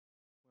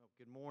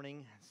Good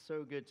morning.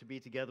 So good to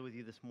be together with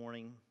you this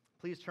morning.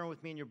 Please turn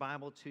with me in your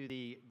Bible to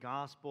the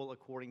Gospel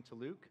according to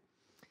Luke.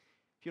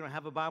 If you don't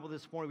have a Bible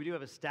this morning, we do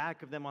have a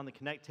stack of them on the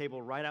Connect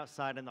table right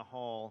outside in the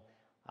hall.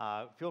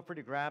 Feel free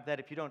to grab that.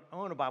 If you don't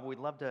own a Bible, we'd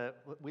love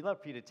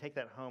for you to take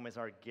that home as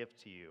our gift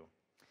to you.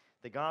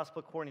 The Gospel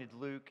according to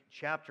Luke,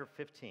 chapter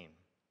 15.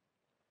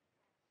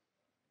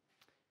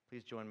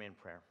 Please join me in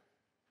prayer.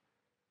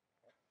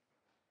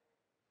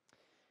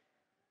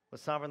 Well,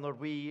 Sovereign Lord,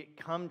 we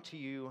come to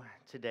you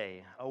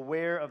today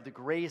aware of the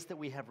grace that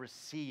we have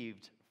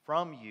received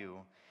from you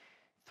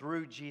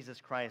through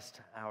Jesus Christ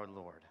our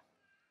Lord.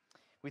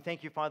 We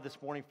thank you, Father, this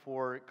morning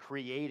for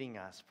creating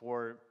us,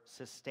 for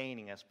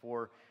sustaining us,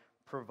 for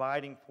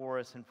providing for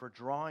us, and for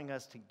drawing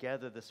us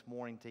together this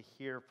morning to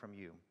hear from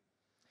you.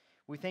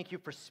 We thank you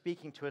for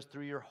speaking to us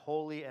through your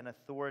holy and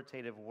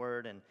authoritative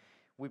word, and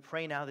we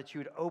pray now that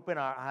you would open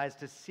our eyes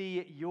to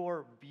see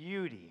your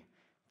beauty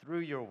through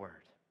your word.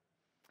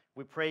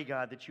 We pray,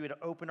 God, that you would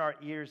open our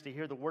ears to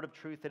hear the word of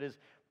truth that is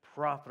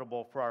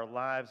profitable for our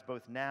lives,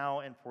 both now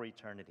and for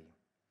eternity.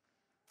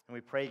 And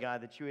we pray, God,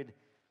 that you would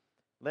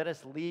let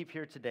us leave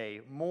here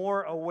today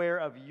more aware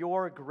of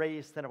your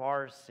grace than of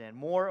our sin,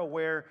 more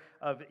aware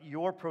of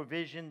your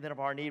provision than of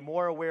our need,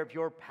 more aware of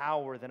your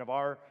power than of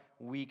our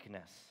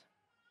weakness.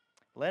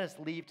 Let us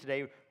leave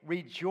today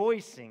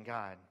rejoicing,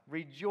 God,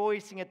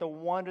 rejoicing at the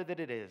wonder that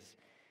it is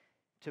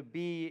to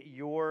be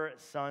your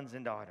sons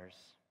and daughters.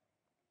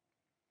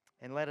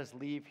 And let us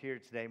leave here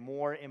today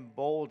more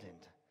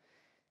emboldened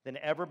than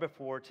ever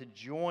before to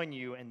join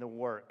you in the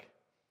work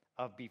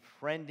of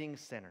befriending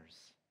sinners,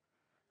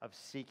 of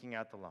seeking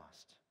out the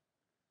lost.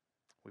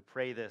 We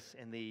pray this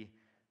in the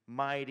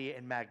mighty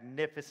and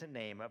magnificent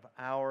name of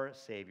our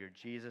Savior,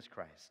 Jesus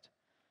Christ.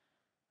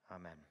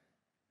 Amen.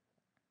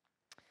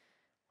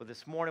 Well,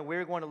 this morning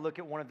we're going to look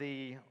at one of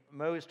the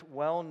most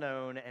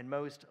well-known and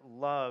most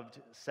loved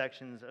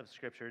sections of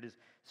Scripture. It is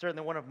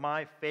certainly one of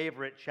my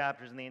favorite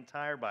chapters in the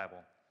entire Bible.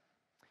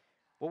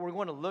 What we're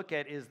going to look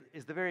at is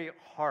the very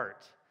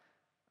heart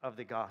of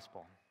the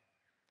gospel.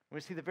 We're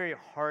going to see the very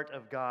heart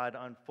of God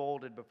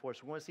unfolded before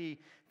us. We're going to see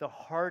the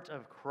heart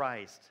of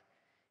Christ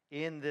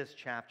in this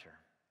chapter.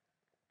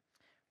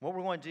 What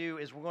we're going to do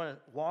is we're going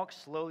to walk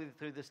slowly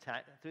through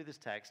this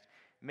text,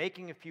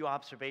 making a few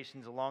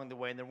observations along the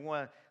way, and then we're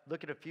going to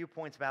look at a few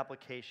points of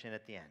application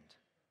at the end.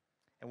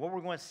 And what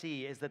we're going to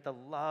see is that the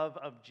love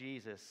of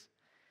Jesus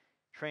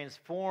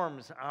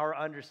transforms our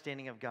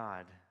understanding of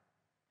God,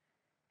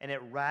 and it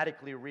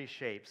radically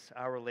reshapes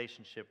our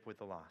relationship with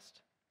the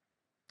lost.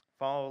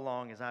 Follow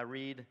along as I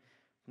read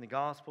from the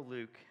Gospel of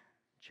Luke,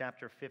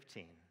 chapter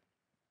 15.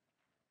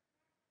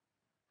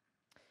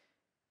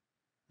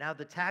 Now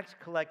the tax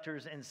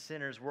collectors and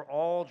sinners were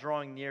all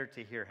drawing near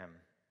to hear him.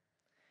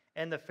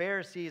 And the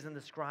Pharisees and the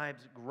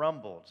scribes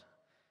grumbled,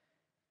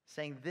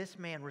 saying, "This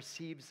man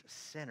receives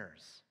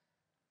sinners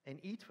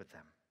and eats with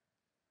them."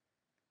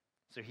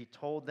 So he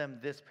told them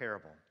this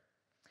parable.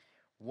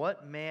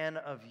 "What man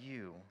of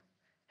you,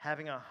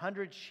 having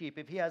 100 sheep,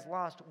 if he has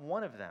lost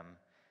one of them,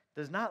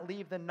 does not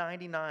leave the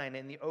 99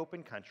 in the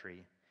open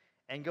country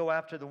and go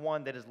after the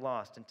one that is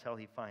lost until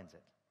he finds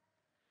it?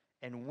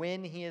 And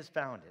when he has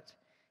found it,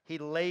 he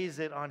lays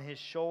it on his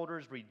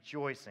shoulders,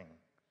 rejoicing.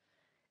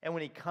 And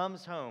when he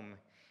comes home,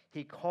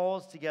 he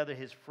calls together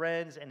his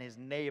friends and his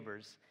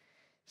neighbors,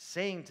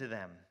 saying to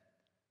them,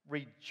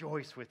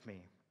 'Rejoice with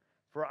me,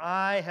 for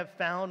I have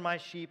found my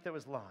sheep that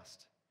was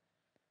lost.'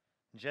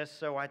 Just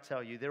so I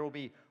tell you, there will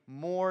be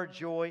more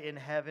joy in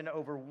heaven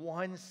over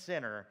one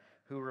sinner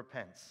who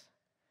repents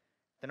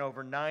than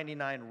over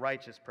 99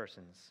 righteous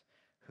persons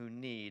who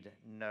need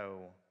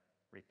no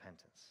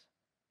repentance."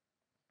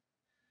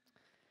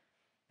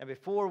 And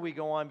before we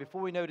go on,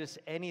 before we notice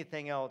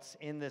anything else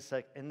in this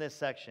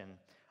section,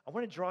 I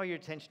want to draw your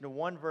attention to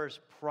one verse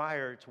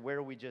prior to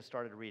where we just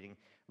started reading.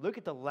 Look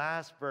at the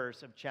last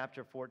verse of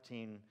chapter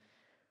 14,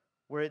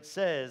 where it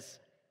says,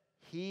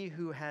 "He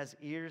who has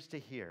ears to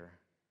hear,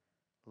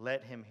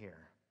 let him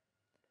hear."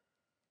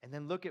 And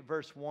then look at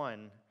verse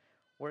 1,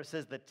 where it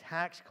says the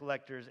tax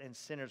collectors and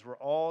sinners were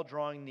all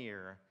drawing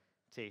near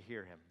to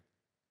hear him.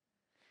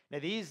 Now,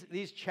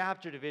 these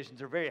chapter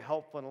divisions are very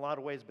helpful in a lot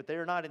of ways, but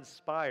they're not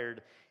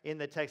inspired in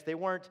the text. They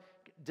weren't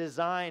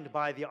designed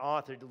by the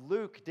author.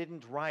 Luke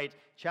didn't write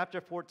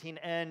chapter 14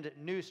 and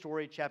new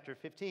story chapter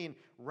 15.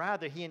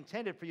 Rather, he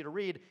intended for you to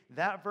read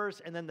that verse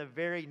and then the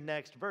very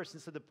next verse.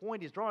 And so the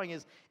point he's drawing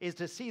is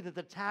to see that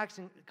the tax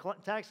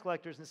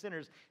collectors and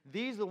sinners,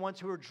 these are the ones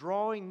who are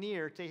drawing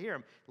near to hear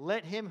him.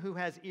 Let him who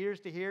has ears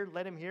to hear,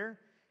 let him hear.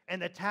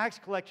 And the tax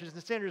collectors and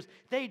the sinners,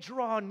 they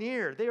draw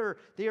near. They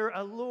are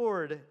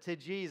allured to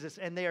Jesus,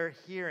 and they are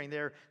hearing,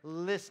 they're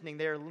listening,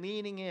 they're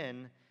leaning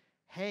in,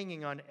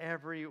 hanging on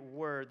every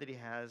word that he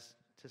has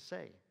to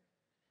say.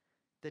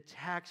 The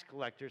tax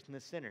collectors and the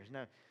sinners.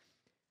 Now,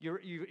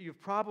 you're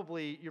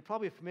probably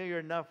familiar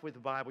enough with the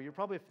Bible. You're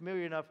probably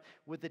familiar enough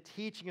with the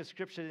teaching of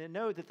Scripture to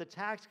know that the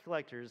tax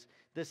collectors,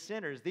 the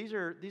sinners, these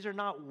are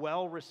not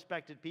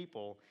well-respected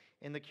people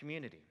in the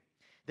community.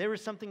 They were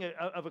something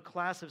of a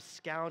class of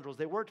scoundrels.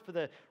 They worked for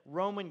the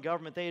Roman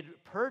government. They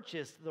had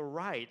purchased the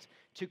right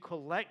to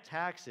collect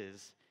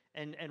taxes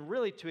and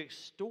really to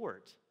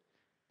extort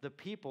the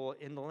people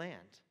in the land.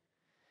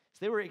 So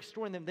they were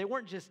extorting them. They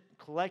weren't just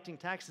collecting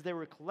taxes. They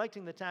were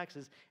collecting the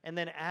taxes and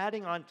then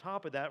adding on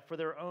top of that for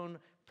their own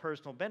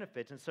personal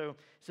benefits. And so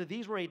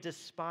these were a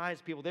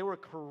despised people. They were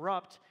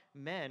corrupt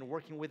men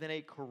working within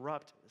a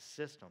corrupt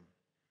system.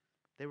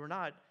 They were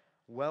not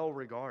well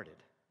regarded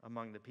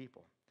among the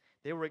people.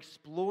 They were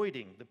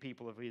exploiting the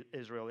people of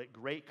Israel at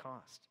great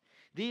cost.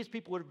 These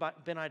people would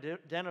have been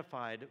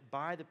identified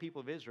by the people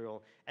of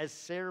Israel as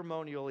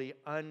ceremonially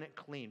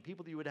unclean,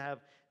 people that you would have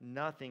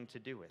nothing to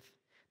do with.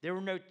 They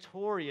were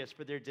notorious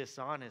for their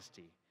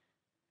dishonesty.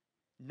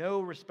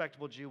 No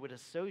respectable Jew would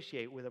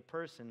associate with a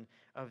person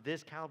of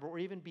this caliber or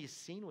even be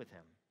seen with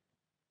him.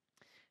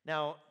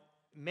 Now,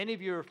 many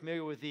of you are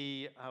familiar with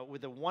the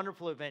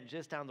wonderful event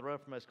just down the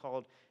road from us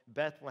called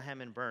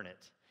Bethlehem and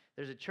Burnet.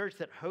 There's a church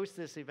that hosts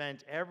this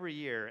event every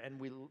year, and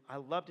I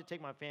love to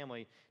take my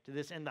family to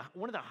this. And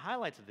one of the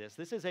highlights of this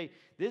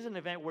is an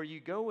event where you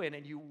go in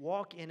and you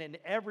walk in, and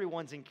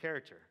everyone's in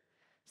character.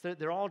 So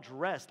they're all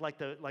dressed like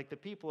the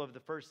people of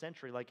the first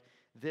century, like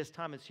this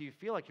time. And so you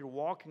feel like you're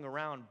walking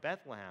around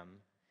Bethlehem,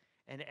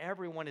 and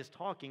everyone is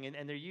talking,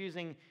 and they're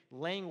using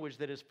language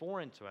that is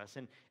foreign to us.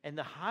 And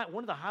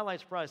one of the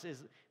highlights for us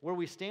is where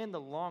we stand the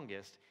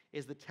longest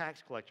is the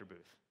tax collector booth.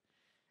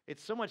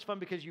 It's so much fun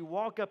because you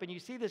walk up and you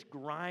see this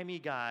grimy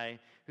guy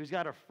who's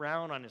got a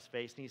frown on his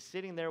face, and he's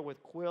sitting there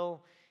with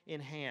quill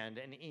in hand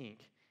and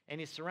ink, and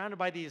he's surrounded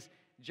by these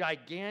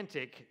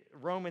gigantic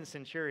Roman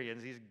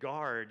centurions, these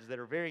guards that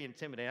are very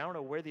intimidating. I don't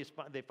know where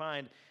they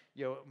find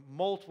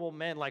multiple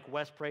men like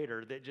Wes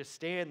Prater that just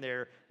stand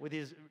there with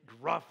these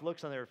gruff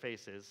looks on their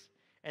faces,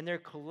 and they're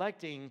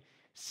collecting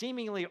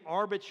seemingly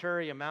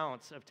arbitrary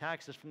amounts of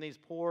taxes from these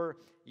poor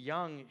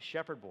young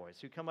shepherd boys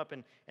who come up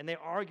and they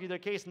argue their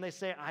case, and they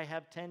say, I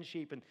have 10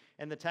 sheep,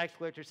 and the tax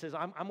collector says,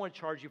 I'm going to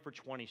charge you for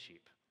 20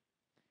 sheep.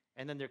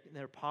 And then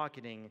they're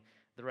pocketing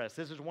the rest.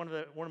 This is one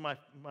of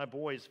my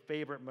boys'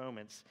 favorite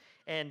moments.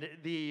 And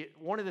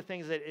one of the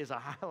things that is a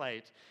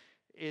highlight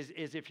is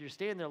if you're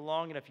staying there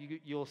long enough,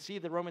 you'll see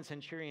the Roman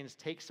centurions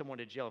take someone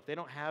to jail. If they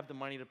don't have the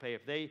money to pay,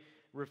 if they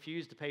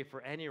refuse to pay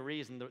for any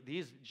reason,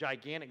 these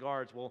gigantic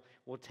guards will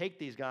take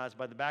these guys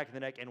by the back of the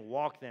neck and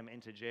walk them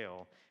into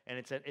jail. And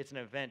it's an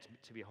event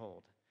to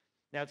behold.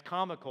 Now, it's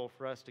comical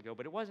for us to go,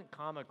 but it wasn't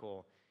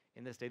comical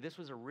in this day. This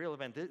was a real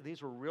event.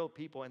 These were real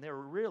people, and they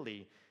were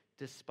really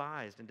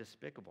despised and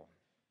despicable.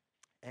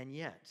 And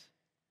yet,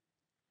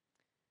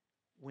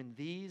 when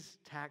these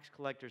tax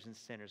collectors and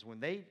sinners, when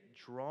they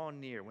draw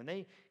near, when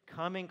they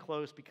come in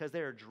close because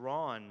they are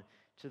drawn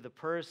to the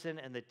person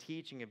and the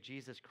teaching of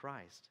Jesus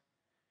Christ,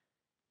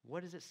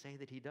 what does it say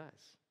that he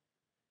does?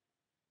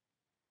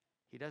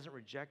 He doesn't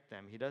reject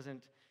them. He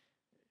doesn't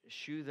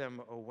shoo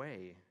them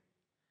away.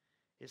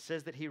 It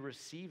says that he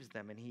receives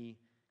them and he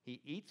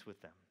eats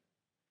with them.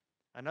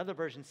 Another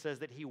version says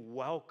that he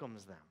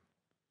welcomes them.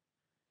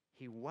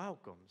 He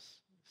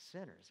welcomes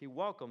sinners. He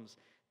welcomes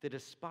the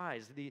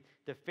despised. The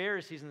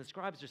Pharisees and the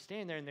scribes are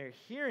standing there and they're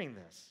hearing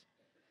this.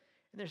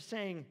 And they're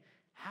saying,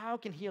 how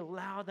can he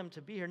allow them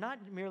to be here? Not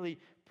merely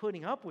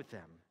putting up with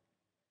them.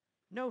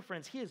 No,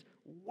 friends, he is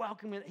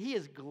welcoming. He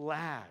is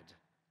glad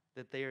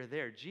that they are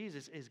there.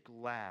 Jesus is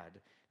glad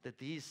that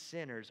these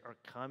sinners are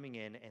coming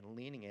in and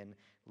leaning in,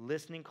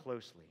 listening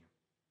closely.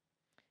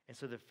 And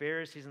so the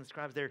Pharisees and the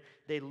scribes,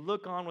 they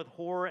look on with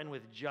horror and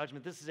with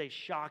judgment. This is a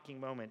shocking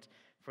moment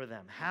for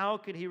them. How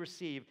could he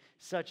receive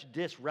such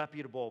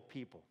disreputable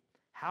people?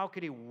 How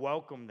could he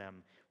welcome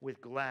them with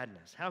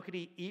gladness? How could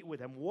he eat with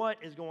them? What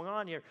is going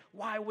on here?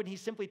 Why wouldn't he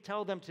simply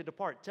tell them to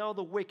depart? Tell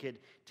the wicked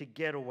to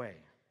get away.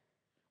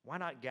 Why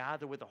not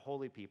gather with the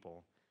holy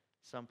people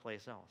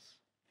someplace else?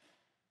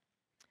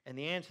 And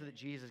the answer that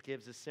Jesus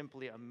gives is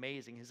simply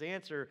amazing. His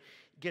answer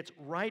gets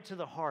right to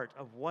the heart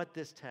of what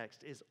this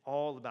text is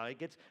all about. It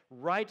gets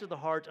right to the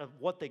heart of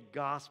what the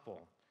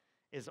gospel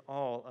is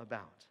all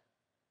about.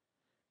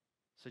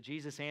 So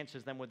Jesus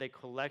answers them with a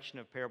collection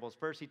of parables.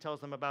 First, he tells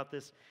them about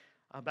this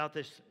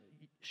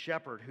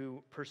shepherd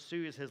who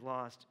pursues his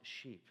lost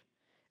sheep.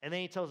 And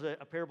then he tells a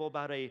parable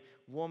about a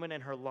woman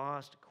and her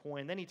lost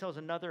coin. Then he tells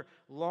another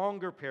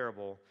longer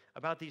parable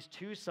about these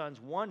two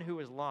sons, one who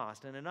is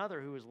lost and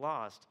another who is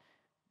lost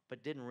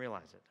but didn't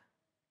realize it.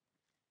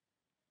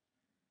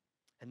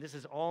 And this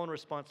is all in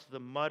response to the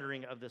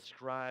muttering of the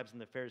scribes and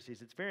the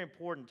Pharisees. It's very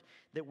important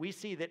that we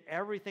see that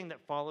everything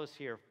that follows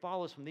here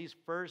follows from these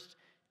first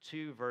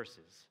two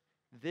verses.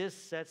 This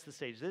sets the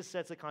stage. This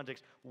sets the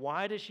context.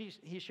 Why does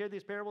he share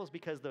these parables?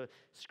 Because the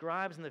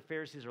scribes and the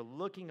Pharisees are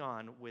looking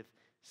on with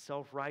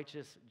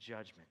self-righteous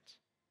judgment.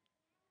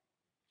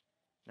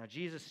 Now,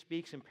 Jesus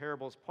speaks in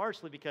parables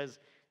partially because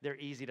they're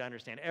easy to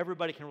understand.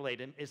 Everybody can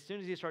relate. And as soon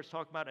as he starts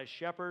talking about a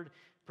shepherd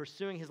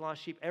pursuing his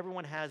lost sheep,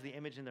 everyone has the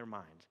image in their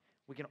mind.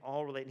 We can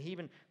all relate. And he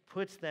even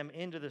puts them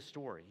into the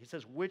story. He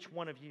says, which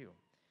one of you?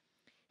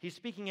 He's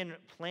speaking in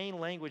plain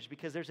language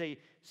because there's a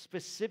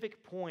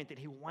specific point that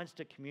he wants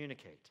to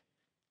communicate.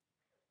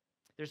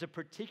 There's a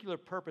particular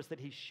purpose that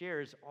he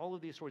shares all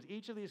of these stories.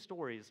 Each of these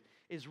stories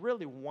is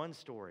really one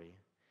story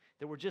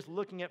that we're just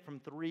looking at from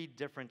three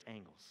different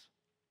angles.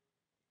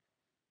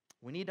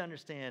 We need to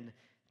understand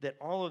that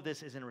all of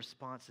this is in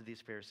response to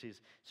these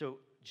Pharisees. So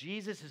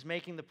Jesus is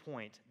making the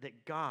point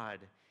that God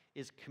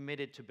is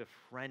committed to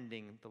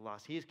befriending the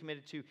lost. He is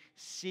committed to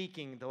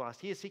seeking the lost.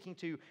 He is seeking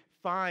to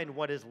find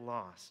what is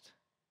lost.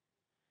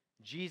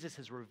 Jesus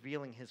is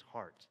revealing his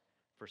heart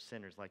for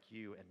sinners like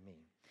you and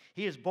me.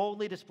 He is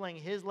boldly displaying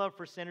his love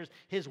for sinners,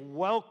 his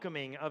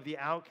welcoming of the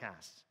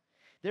outcasts.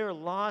 There are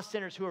lost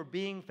sinners who are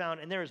being found,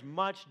 and there is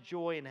much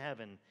joy in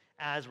heaven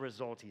as a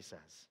result, he says.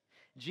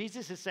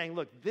 Jesus is saying,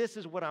 look, this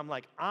is what I'm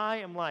like. I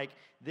am like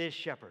this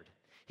shepherd.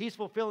 He's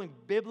fulfilling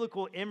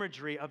biblical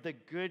imagery of the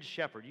good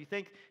shepherd. You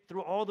think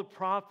through all the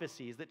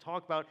prophecies that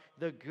talk about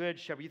the good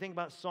shepherd. You think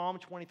about Psalm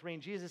 23,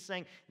 and Jesus is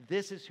saying,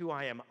 this is who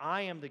I am.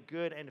 I am the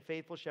good and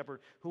faithful shepherd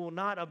who will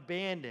not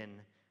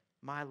abandon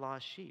my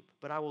lost sheep,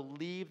 but I will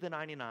leave the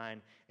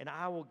 99 and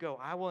I will go.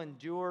 I will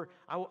endure.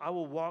 I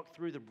will walk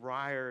through the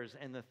briars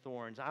and the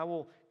thorns. I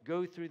will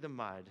go through the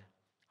mud.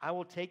 I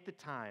will take the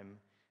time,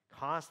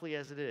 costly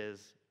as it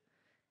is,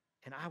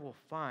 and I will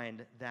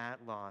find that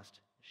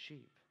lost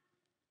sheep.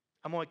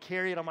 I'm going to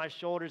carry it on my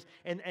shoulders.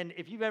 And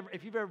if you've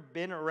ever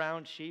been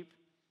around sheep,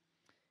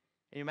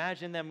 and you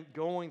imagine them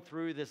going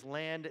through this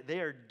land, they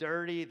are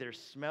dirty, they're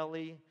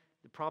smelly,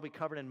 they're probably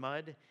covered in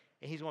mud.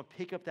 And he's going to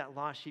pick up that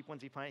lost sheep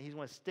once he finds it. He's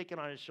going to stick it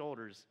on his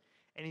shoulders,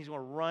 and he's going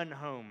to run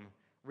home,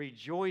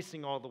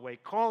 rejoicing all the way,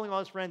 calling all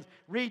his friends,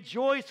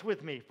 rejoice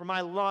with me, for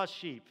my lost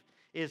sheep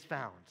is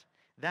found.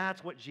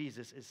 That's what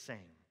Jesus is saying.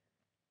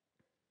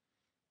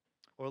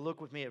 Or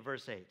look with me at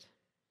verse 8,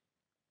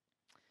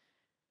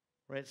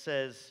 where it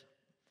says,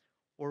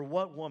 or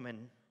what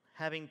woman,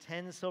 having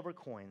 10 silver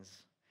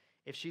coins,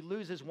 if she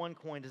loses one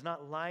coin, does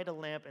not light a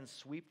lamp and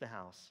sweep the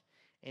house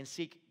and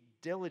seek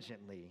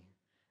diligently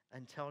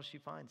until she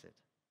finds it?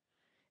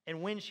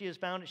 And when she has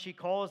found it, she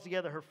calls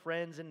together her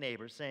friends and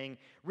neighbors, saying,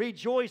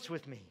 rejoice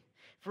with me,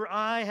 for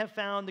I have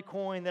found the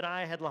coin that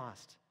I had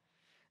lost.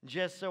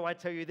 Just so I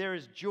tell you, there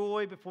is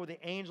joy before the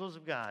angels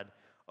of God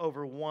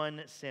over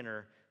one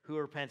sinner who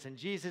repents. And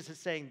Jesus is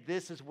saying,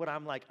 this is what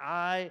I'm like.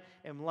 I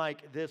am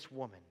like this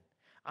woman.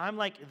 I'm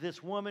like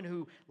this woman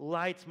who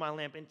lights my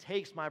lamp and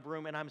takes my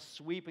broom, and I'm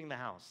sweeping the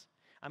house.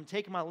 I'm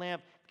taking my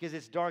lamp because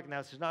it's dark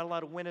now. So there's not a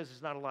lot of windows.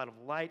 There's not a lot of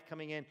light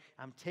coming in.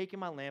 I'm taking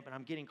my lamp, and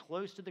I'm getting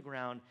close to the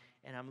ground,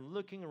 and I'm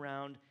looking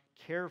around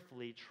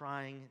carefully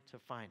trying to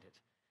find it.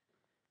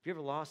 Have you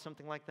ever lost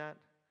something like that?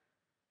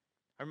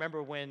 I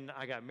remember when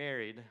I got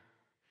married,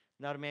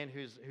 not a man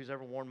who's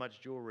ever worn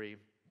much jewelry,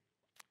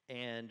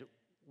 and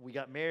we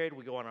got married.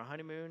 We go on our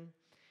honeymoon,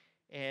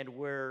 and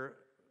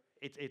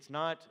it's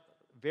not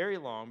very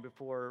long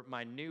before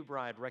my new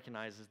bride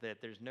recognizes that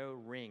there's no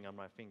ring on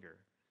my finger.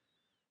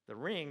 The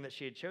ring that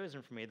she had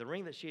chosen for me, the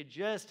ring that she had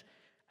just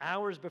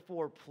hours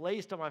before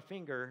placed on my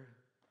finger,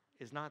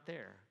 is not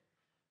there.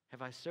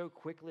 Have I so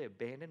quickly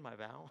abandoned my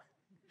vow?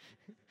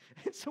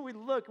 And so we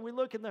look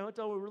in the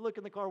hotel, we look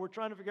in the car, we're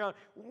trying to figure out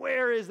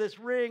where is this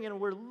ring, and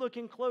we're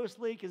looking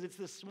closely because it's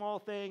this small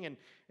thing,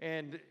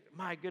 and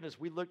my goodness,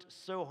 we looked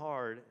so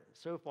hard,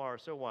 so far,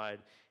 so wide,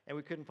 and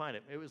we couldn't find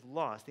it. It was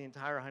lost the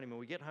entire honeymoon.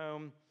 We get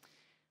home,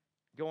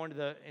 go into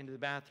the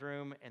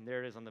bathroom, and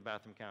there it is on the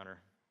bathroom counter.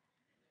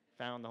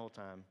 Found the whole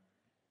time.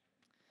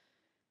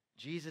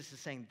 Jesus is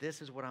saying,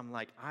 this is what I'm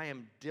like. I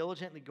am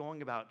diligently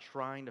going about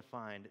trying to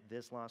find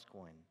this lost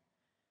coin.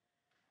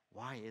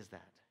 Why is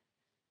that?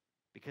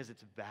 Because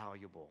it's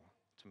valuable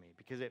to me,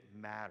 because it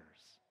matters.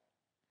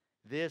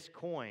 This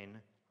coin,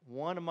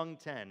 one among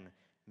 10,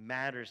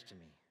 matters to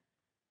me.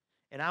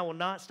 And I will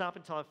not stop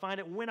until I find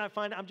it. When I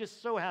find it, I'm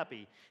just so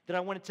happy that I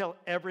want to tell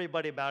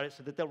everybody about it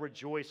so that they'll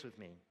rejoice with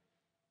me.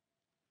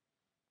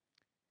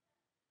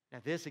 Now,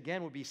 this,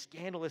 again, would be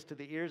scandalous to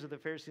the ears of the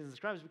Pharisees and the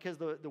scribes because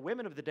the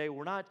women of the day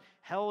were not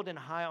held in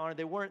high honor.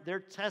 Their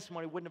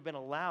testimony wouldn't have been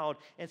allowed.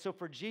 And so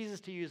for Jesus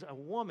to use a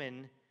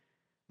woman,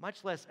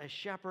 much less a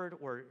shepherd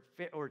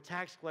or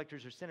tax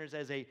collectors or sinners,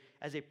 as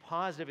a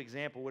positive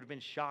example would have been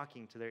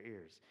shocking to their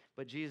ears.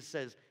 But Jesus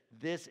says,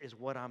 this is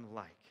what I'm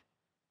like.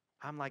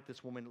 I'm like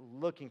this woman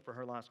looking for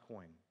her lost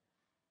coin.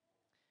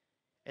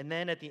 And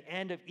then at the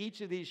end of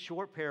each of these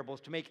short parables,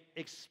 to make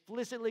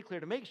explicitly clear,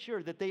 to make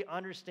sure that they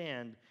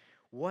understand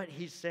what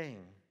he's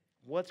saying,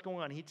 what's going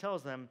on, he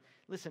tells them,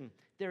 listen,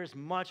 there is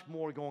much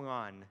more going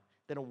on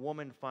than a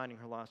woman finding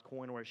her lost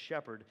coin or a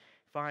shepherd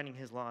finding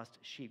his lost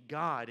sheep.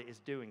 God is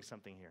doing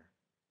something here.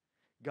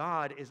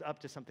 God is up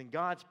to something.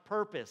 God's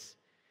purpose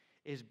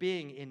is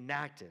being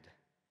enacted.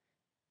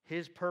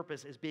 His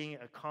purpose is being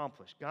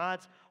accomplished.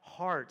 God's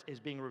heart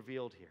is being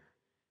revealed here.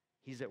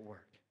 He's at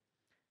work.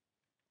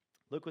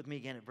 Look with me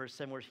again at verse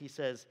 7 where he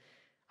says,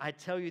 I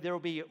tell you there will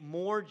be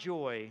more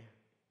joy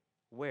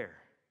where?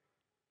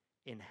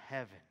 In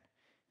heaven.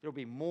 There will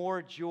be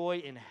more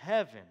joy in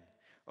heaven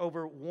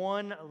over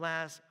one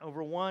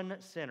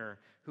sinner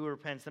who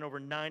repents than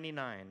over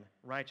 99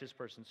 righteous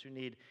persons who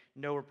need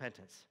no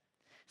repentance.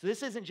 So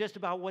this isn't just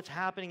about what's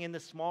happening in the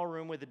small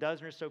room with a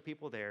dozen or so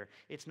people there.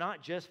 It's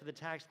not just for the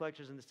tax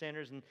collectors and the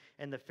sinners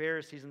and the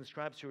Pharisees and the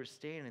scribes who are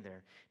standing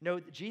there.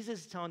 No, Jesus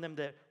is telling them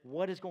that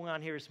what is going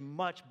on here is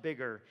much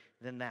bigger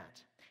than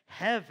that.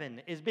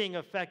 Heaven is being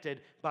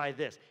affected by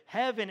this.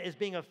 Heaven is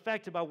being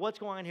affected by what's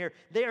going on here.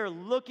 They are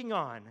looking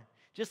on.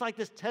 Just like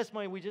this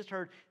testimony we just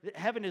heard,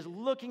 heaven is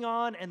looking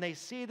on and they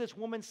see this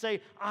woman say,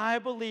 I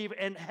believe,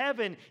 and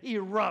heaven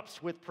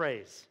erupts with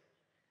praise.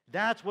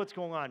 That's what's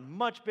going on,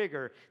 much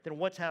bigger than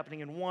what's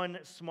happening in one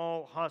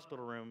small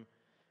hospital room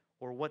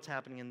or what's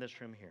happening in this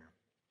room here.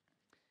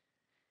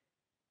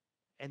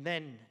 And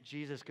then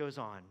Jesus goes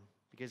on,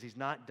 because he's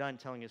not done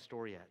telling his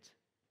story yet.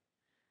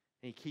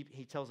 And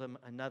he tells them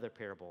another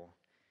parable.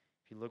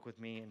 If you look with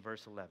me in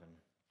verse 11.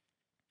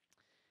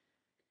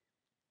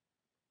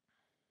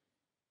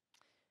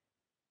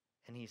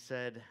 And he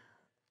said,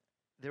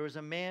 there was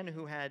a man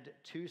who had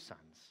 2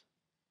 sons.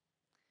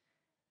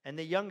 And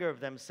the younger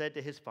of them said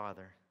to his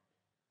father,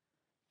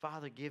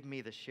 Father, give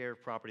me the share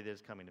of property that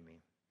is coming to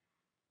me.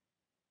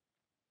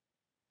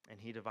 And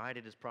he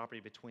divided his property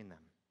between them.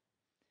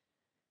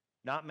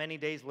 Not many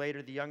days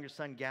later, the younger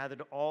son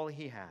gathered all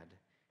he had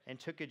and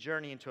took a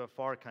journey into a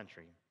far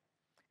country.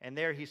 And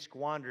there he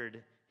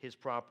squandered his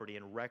property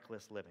in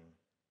reckless living.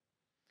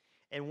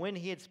 And when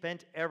he had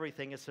spent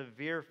everything, a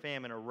severe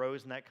famine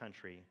arose in that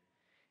country,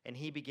 and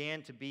he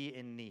began to be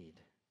in need.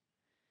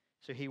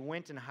 So he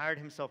went and hired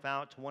himself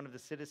out to one of the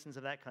citizens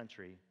of that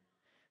country,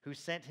 who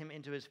sent him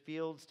into his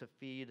fields to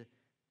feed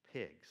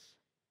pigs.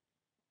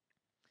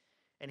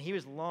 And he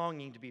was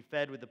longing to be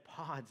fed with the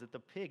pods that the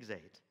pigs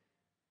ate,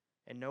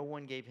 and no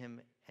one gave him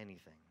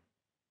anything.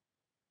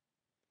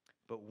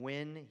 But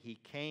when he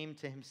came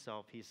to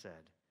himself, he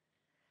said,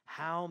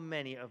 how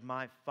many of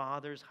my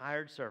father's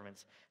hired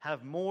servants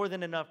have more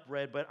than enough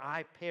bread, but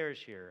I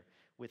perish here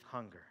with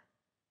hunger?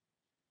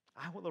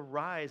 I will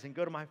arise and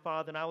go to my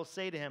father, and I will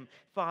say to him,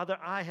 Father,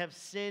 I have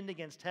sinned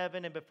against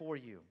heaven and before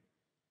you.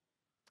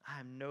 I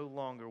am no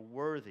longer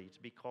worthy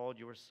to be called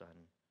your son.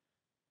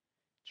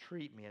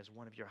 Treat me as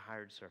one of your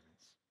hired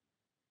servants.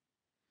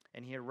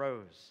 And he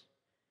arose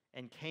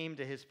and came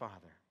to his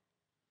father.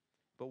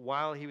 But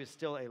while he was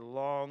still a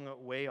long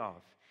way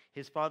off,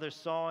 his father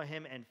saw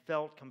him and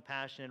felt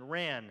compassion and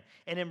ran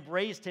and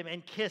embraced him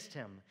and kissed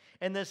him.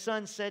 And the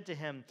son said to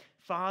him,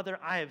 Father,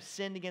 I have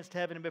sinned against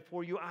heaven and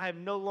before you. I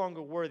am no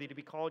longer worthy to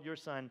be called your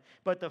son.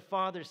 But the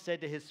father said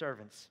to his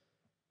servants,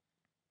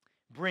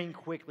 bring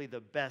quickly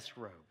the best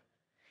robe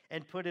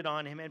and put it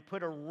on him, and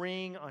put a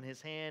ring on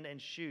his hand and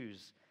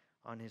shoes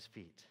on his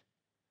feet.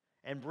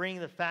 And bring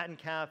the fattened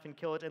calf and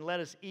kill it, and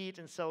let us eat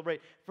and celebrate.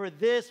 For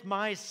this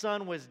my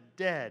son was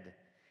dead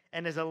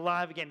and is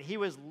alive again. He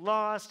was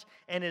lost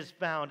and is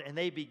found. And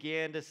they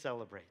began to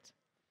celebrate.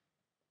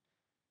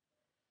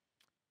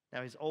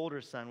 Now his older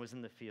son was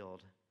in the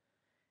field.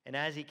 And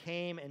as he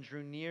came and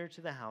drew near to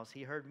the house,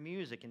 he heard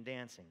music and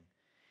dancing.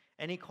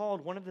 And he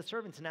called one of the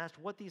servants and asked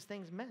what these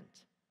things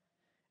meant.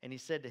 And he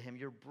said to him,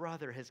 your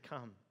brother has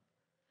come,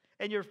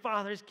 and your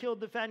father has killed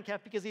the fattened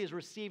calf because he has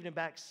received him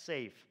back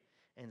safe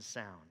and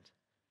sound.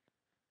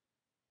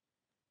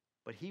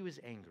 But he was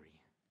angry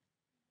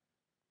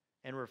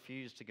and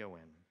refused to go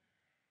in.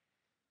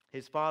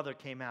 His father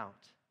came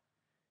out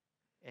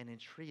and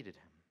entreated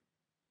him.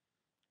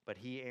 But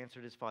he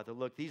answered his father,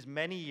 look, these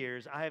many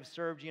years I have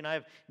served you, and I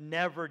have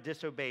never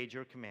disobeyed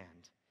your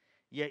command.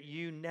 Yet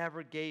you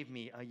never gave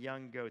me a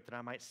young goat that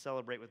I might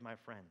celebrate with my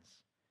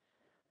friends.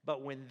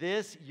 But when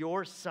this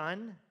your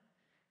son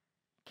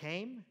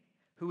came,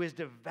 who has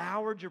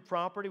devoured your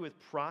property with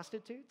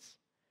prostitutes,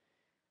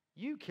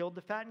 you killed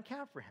the fattened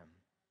calf for him.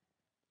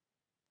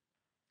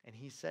 And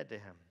he said to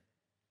him,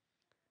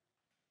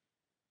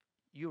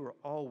 you are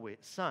always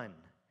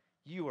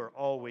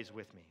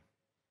with me,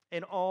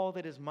 and all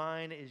that is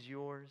mine is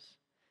yours.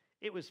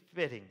 It was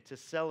fitting to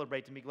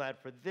celebrate and be glad,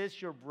 for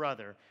this your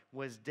brother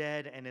was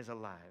dead and is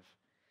alive.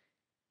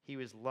 He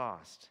was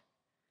lost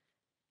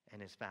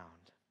and is found.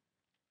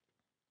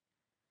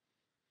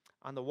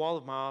 On the wall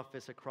of my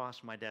office across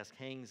from my desk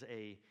hangs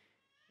a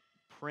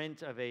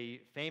print of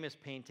a famous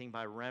painting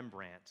by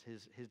Rembrandt,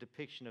 his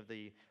depiction of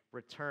the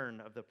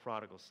return of the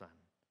prodigal son.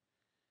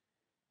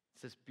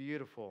 It's this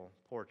beautiful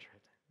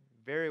portrait,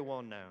 very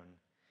well known.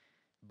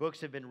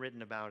 Books have been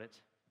written about it.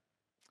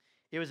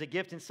 It was a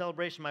gift in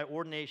celebration of my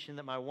ordination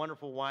that my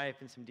wonderful wife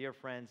and some dear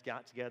friends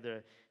got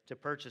together to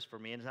purchase for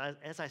me. And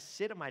as I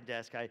sit at my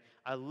desk,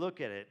 I look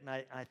at it and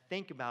I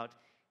think about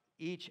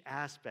each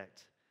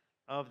aspect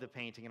of the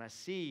painting, and I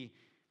see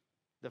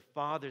the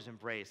Father's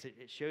embrace. It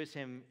shows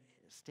him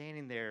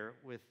standing there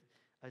with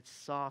a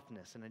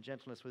softness and a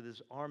gentleness, with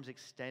his arms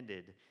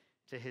extended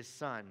to his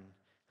son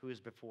who is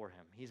before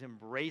him. He's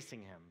embracing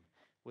him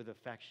with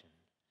affection.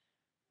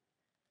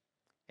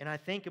 And I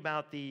think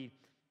about the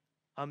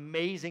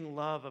amazing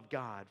love of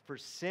God for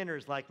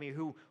sinners like me,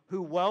 who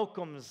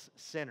welcomes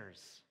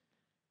sinners,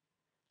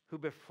 who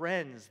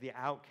befriends the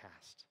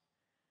outcast,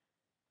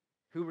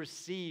 who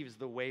receives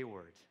the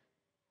wayward.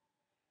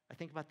 I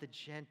think about the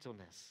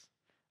gentleness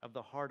of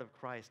the heart of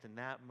Christ in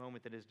that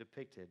moment that is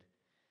depicted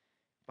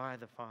by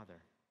the Father.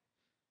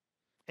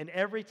 And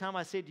every time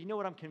I say it, do you know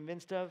what I'm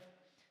convinced of?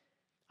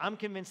 I'm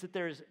convinced that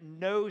there is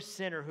no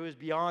sinner who is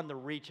beyond the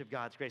reach of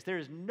God's grace. There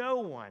is no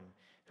one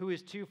who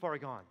is too far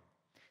gone.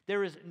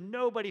 There is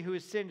nobody who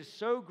has sinned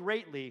so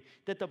greatly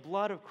that the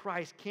blood of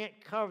Christ can't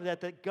cover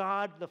that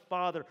God the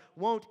Father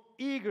won't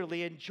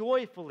eagerly and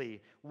joyfully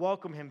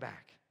welcome him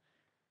back.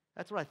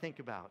 That's what I think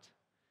about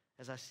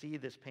as I see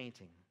this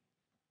painting.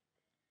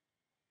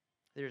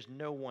 There's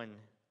no one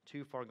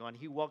too far gone.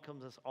 He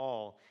welcomes us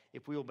all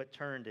if we will but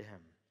turn to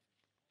him.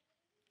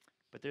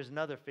 But there's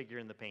another figure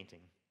in the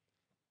painting.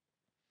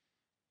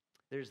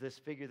 There's this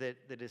figure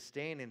that is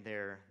standing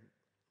there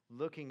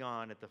looking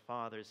on at the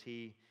Father as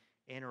he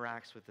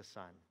interacts with the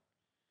Son.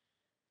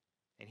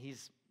 And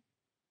he's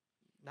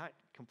not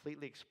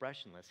completely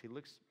expressionless. He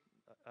looks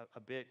a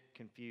bit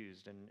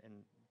confused and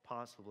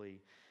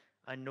possibly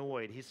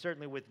annoyed. He's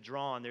certainly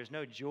withdrawn. There's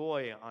no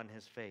joy on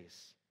his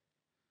face.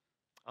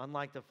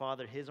 Unlike the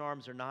Father, his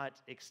arms are not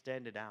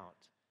extended out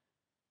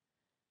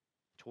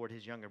toward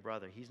his younger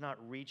brother. He's not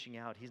reaching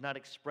out. He's not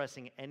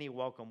expressing any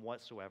welcome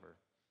whatsoever.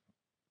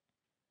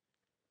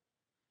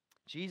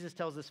 Jesus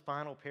tells this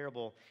final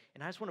parable,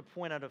 and I just want to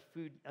point out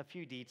a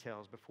few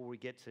details before we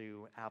get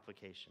to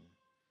application.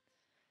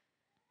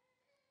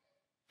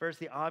 First,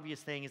 the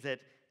obvious thing is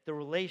that the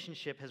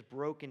relationship has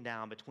broken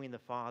down between the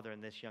father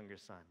and this younger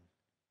son.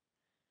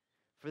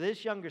 For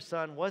this younger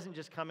son wasn't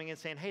just coming and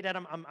saying, "Hey, Dad,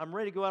 I'm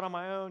ready to go out on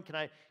my own. Can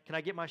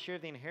I get my share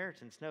of the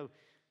inheritance?" No,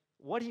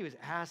 what he was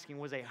asking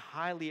was a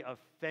highly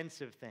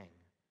offensive thing.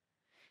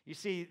 You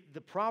see,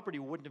 the property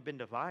wouldn't have been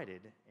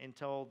divided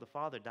until the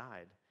father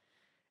died.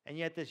 And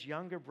yet this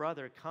younger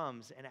brother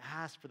comes and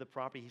asks for the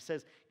property. He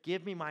says,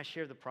 "Give me my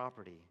share of the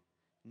property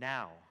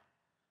now."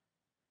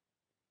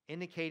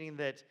 Indicating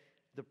that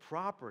the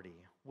property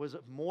was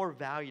of more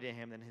value to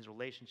him than his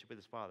relationship with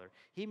his father.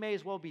 He may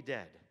as well be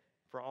dead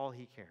for all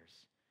he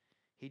cares.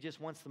 He just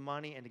wants the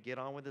money and to get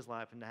on with his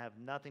life and to have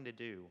nothing to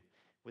do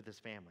with his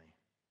family.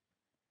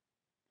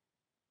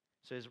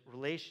 So his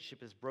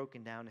relationship is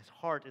broken down. His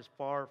heart is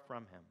far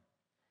from him.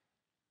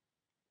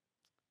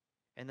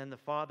 And then the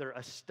father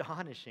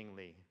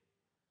astonishingly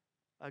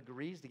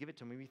agrees to give it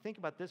to him. When you think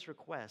about this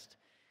request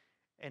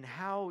and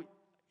how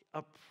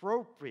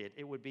appropriate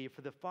it would be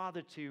for the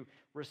father to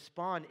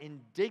respond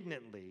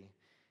indignantly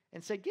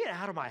and say, "Get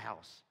out of my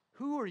house.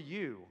 Who are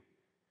you?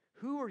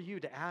 Who are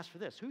you to ask for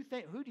this? Who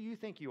do you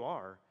think you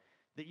are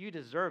that you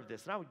deserve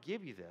this? And I would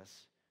give you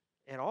this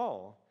at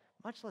all,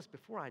 much less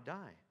before I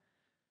die."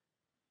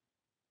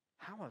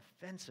 How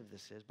offensive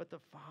this is. But the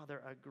father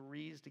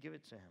agrees to give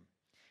it to him.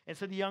 And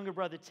so the younger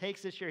brother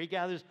takes this share. He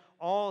gathers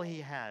all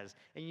he has.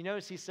 And you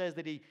notice he says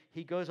that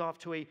he goes off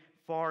to a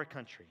far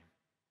country.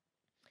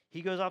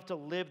 He goes off to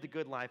live the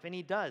good life. And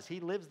he does. He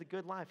lives the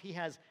good life. He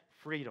has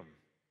freedom.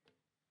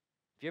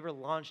 If you ever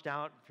launched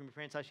out from your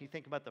parents' house, you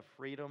think about the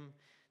freedom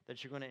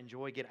that you're going to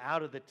enjoy. Get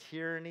out of the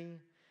tyranny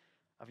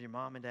of your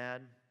mom and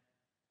dad.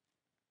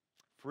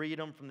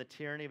 Freedom from the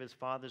tyranny of his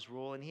father's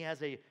rule. And he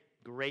has a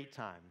great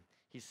time.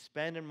 He's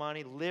spending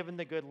money, living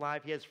the good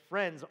life. He has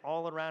friends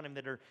all around him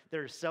that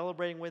are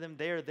celebrating with him.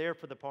 They are there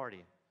for the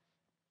party.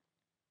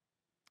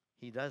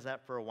 He does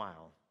that for a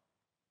while.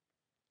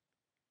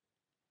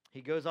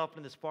 He goes off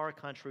into this far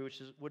country,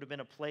 which would have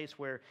been a place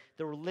where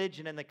the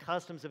religion and the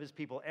customs of his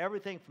people,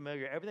 everything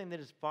familiar, everything that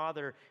his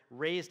father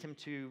raised him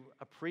to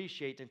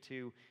appreciate and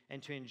to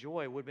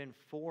enjoy would have been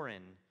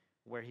foreign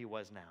where he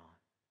was now.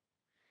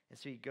 And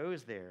so he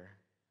goes there,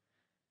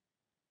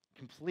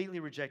 completely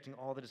rejecting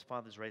all that his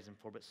father's raised him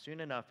for. But soon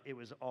enough, it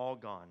was all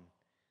gone.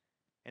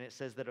 And it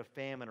says that a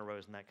famine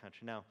arose in that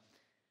country. Now,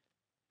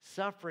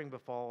 suffering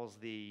befalls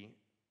the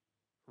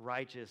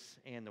righteous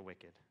and the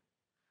wicked.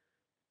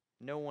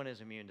 No one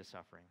is immune to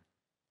suffering.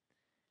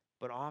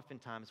 But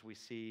oftentimes we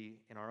see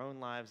in our own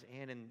lives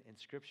and in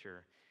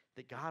Scripture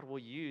that God will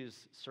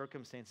use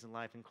circumstances in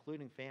life,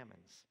 including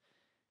famines,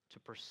 to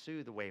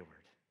pursue the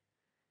wayward.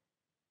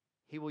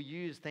 He will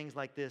use things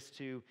like this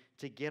to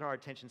get our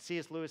attention.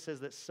 C.S. Lewis says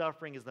that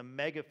suffering is the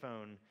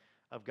megaphone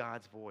of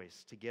God's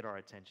voice to get our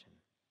attention.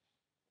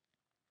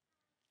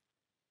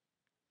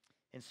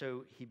 And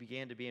so he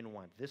began to be in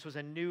want. This was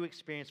a new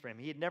experience for him.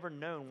 He had never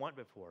known want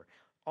before.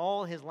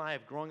 All his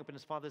life, growing up in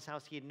his father's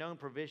house, he had known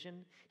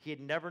provision. He had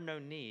never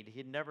known need. He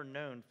had never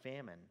known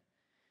famine.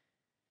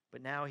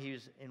 But now he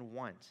was in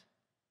want.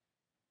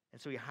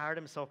 And so he hired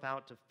himself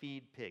out to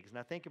feed pigs.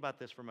 Now think about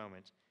this for a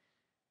moment.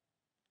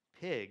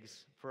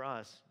 Pigs, for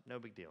us, no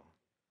big deal.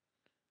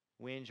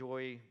 We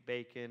enjoy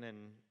bacon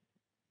and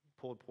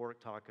pulled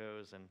pork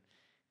tacos and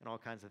all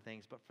kinds of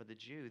things. But for the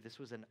Jew, this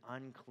was an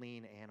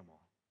unclean animal.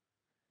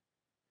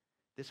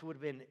 This would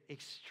have been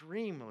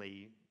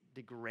extremely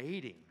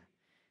degrading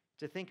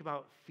to think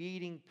about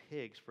feeding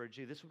pigs for a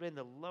Jew. This would have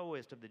been the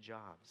lowest of the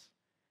jobs.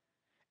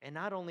 And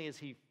not only is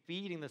he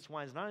feeding the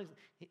swine,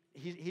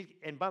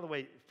 and by the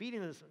way,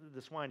 feeding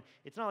the swine,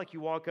 it's not like you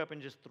walk up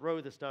and just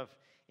throw the stuff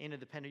into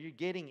the pen. You're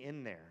getting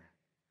in there.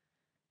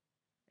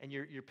 And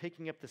you're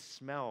picking up the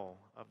smell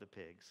of the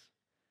pigs.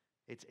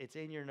 It's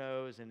in your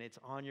nose and it's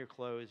on your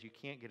clothes. You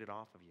can't get it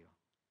off of you.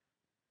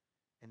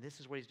 And this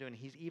is what he's doing.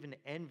 He's even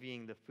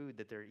envying the food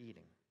that they're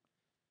eating.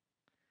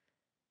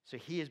 So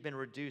he has been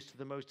reduced to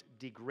the most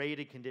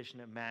degraded condition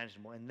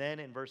imaginable. And then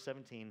in verse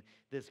 17,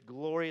 this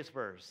glorious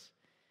verse,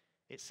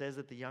 it says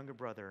that the younger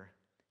brother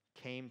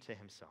came to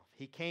himself.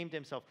 He came to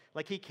himself,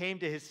 like he came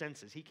to his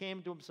senses. He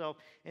came to himself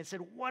and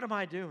said, "What am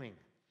I doing?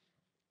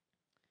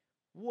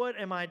 What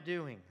am I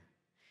doing?"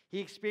 He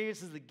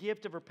experiences the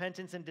gift of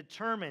repentance and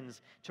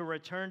determines to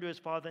return to his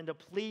father and to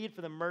plead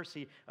for the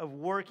mercy of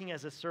working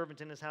as a servant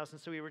in his house.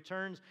 And so he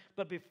returns,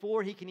 but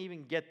before he can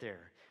even get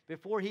there,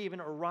 before he even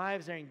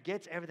arrives there and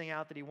gets everything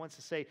out that he wants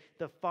to say,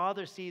 the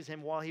father sees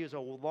him while he was a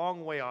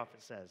long way off,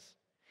 it says,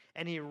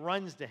 and he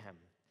runs to him.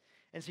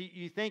 And so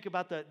you think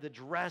about the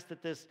dress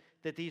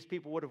that these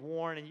people would have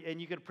worn,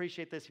 and you could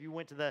appreciate this if you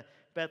went to the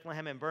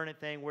Bethlehem and Burn It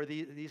thing, where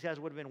these guys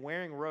would have been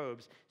wearing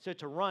robes. So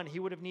to run, he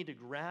would have needed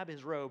to grab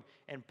his robe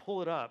and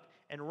pull it up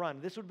and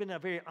run. This would have been a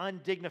very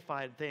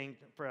undignified thing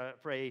for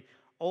a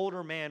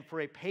older man,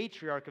 for a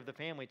patriarch of the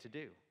family to do.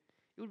 It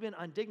would have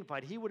been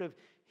undignified. It would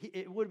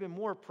have been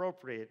more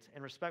appropriate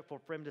and respectful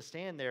for him to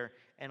stand there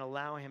and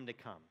allow him to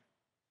come.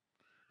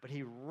 But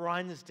he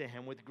runs to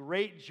him with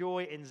great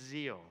joy and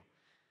zeal,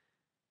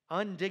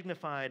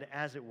 undignified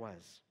as it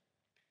was.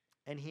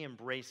 And he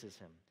embraces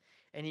him.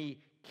 And he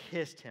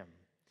kissed him.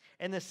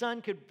 And the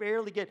son could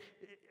barely get...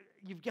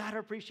 You've got to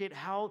appreciate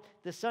how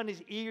the son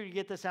is eager to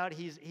get this out.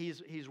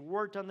 He's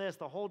worked on this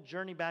the whole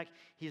journey back.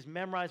 He's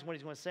memorized what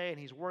he's going to say, and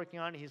he's working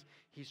on it.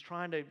 He's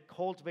trying to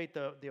cultivate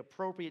the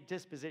appropriate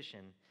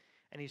disposition.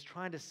 And he's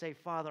trying to say,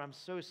 "Father, I'm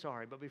so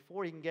sorry." But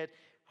before he can get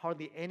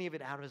hardly any of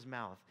it out of his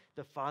mouth,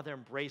 the father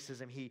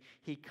embraces him.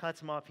 He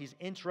cuts him off. He's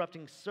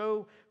interrupting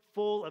so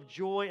full of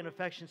joy and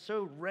affection,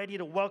 so ready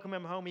to welcome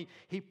him home.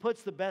 He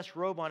puts the best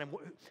robe on him.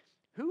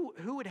 Who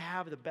would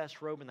have the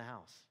best robe in the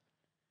house?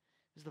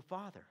 It's the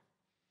father.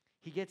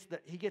 He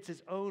gets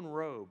his own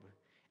robe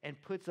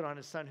and puts it on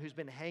his son who's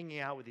been hanging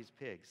out with these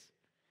pigs.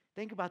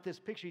 Think about this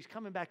picture. He's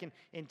coming back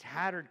in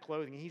tattered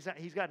clothing.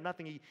 He's got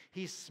nothing.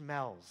 He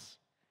smells.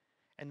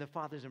 And the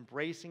father's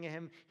embracing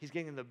him. He's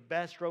getting the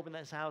best robe in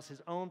this house,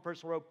 his own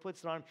personal robe,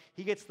 puts it on.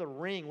 He gets the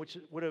ring, which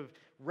would have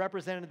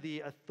represented the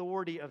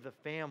authority of the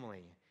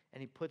family, and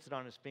he puts it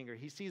on his finger.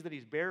 He sees that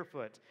he's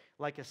barefoot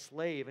like a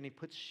slave, and he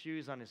puts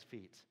shoes on his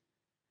feet.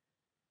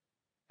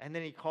 And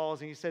then he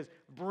calls and he says,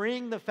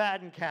 "Bring the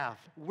fattened calf.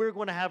 We're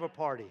going to have a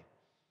party.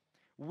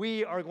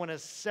 We are going to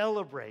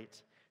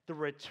celebrate the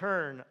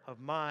return of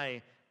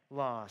my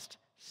lost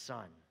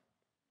son."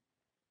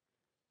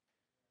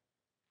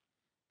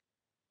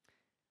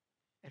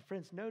 And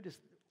friends, notice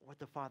what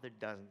the father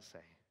doesn't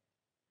say.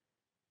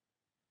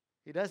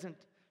 He doesn't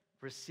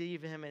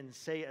receive him and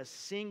say a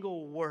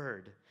single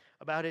word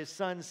about his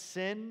son's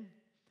sin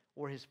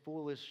or his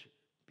foolish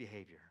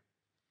behavior.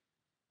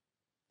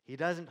 He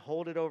doesn't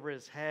hold it over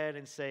his head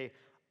and say,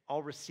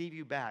 "I'll receive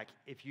you back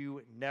if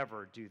you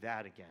never do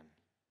that again.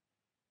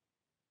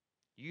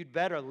 You'd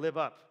better live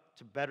up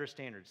to better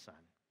standards,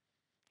 son."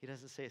 He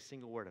doesn't say a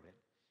single word of it.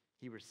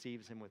 He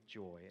receives him with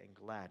joy and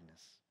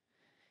gladness.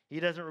 He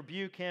doesn't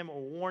rebuke him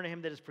or warn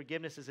him that his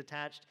forgiveness is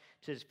attached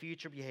to his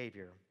future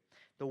behavior.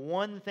 The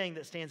one thing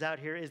that stands out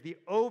here is the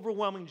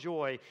overwhelming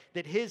joy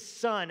that his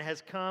son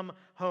has come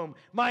home.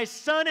 "My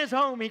son is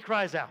home," he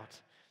cries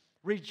out.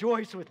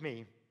 "Rejoice with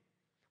me.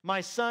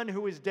 My son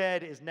who was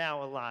dead is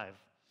now alive.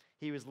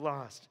 He was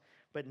lost,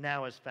 but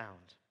now is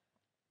found."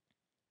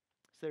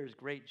 So there's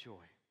great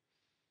joy.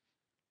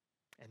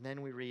 And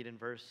then we read in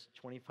verse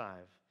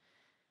 25,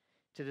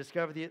 to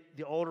discover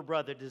the older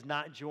brother does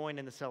not join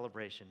in the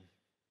celebration.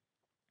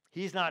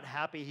 He's not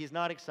happy. He's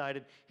not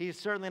excited. He's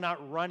certainly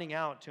not running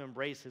out to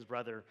embrace his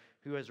brother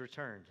who has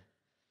returned.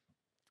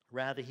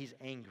 Rather, he's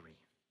angry.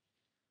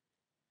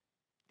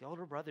 The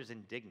older brother's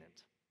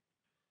indignant.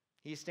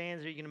 He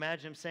stands there. You can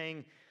imagine him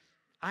saying,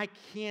 "I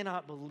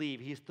cannot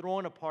believe he's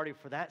throwing a party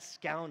for that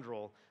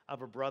scoundrel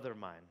of a brother of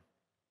mine.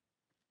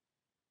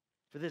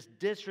 For this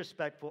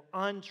disrespectful,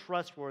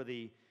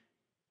 untrustworthy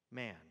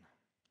man."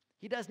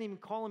 He doesn't even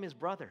call him his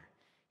brother.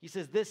 He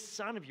says, "This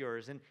son of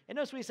yours." And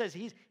notice what he says.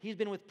 He's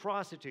been with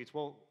prostitutes.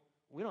 Well,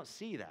 we don't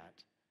see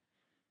that.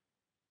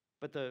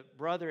 But the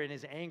brother in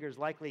his anger is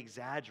likely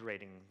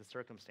exaggerating the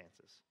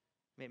circumstances.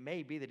 I mean, it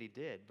may be that he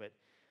did, but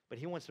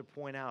he wants to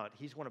point out,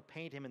 he's going to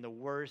paint him in the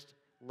worst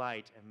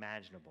light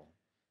imaginable.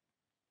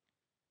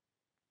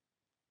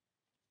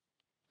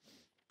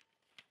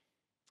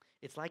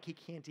 It's like he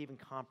can't even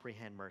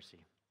comprehend mercy.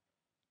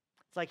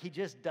 It's like he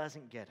just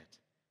doesn't get it.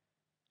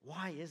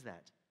 Why is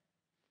that?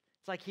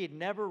 It's like he had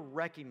never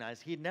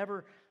recognized, he had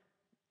never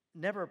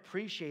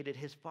appreciated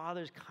his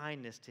father's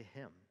kindness to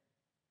him.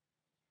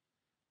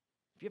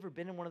 Have you ever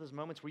been in one of those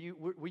moments where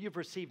you've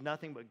received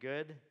nothing but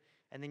good,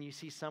 and then you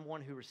see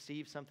someone who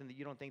receives something that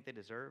you don't think they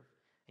deserve,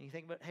 and you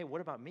think, "But hey,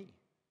 what about me?"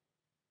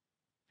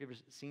 Have you ever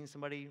seen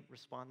somebody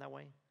respond that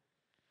way?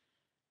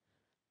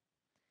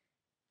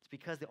 It's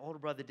because the older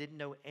brother didn't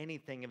know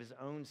anything of his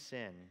own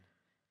sin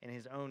and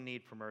his own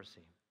need for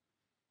mercy.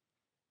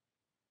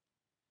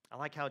 I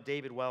like how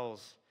David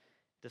Wells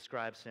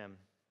describes him.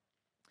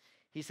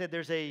 He said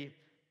there's a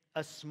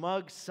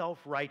smug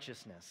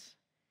self-righteousness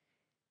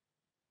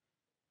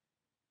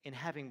in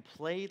having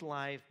played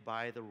life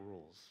by the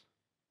rules.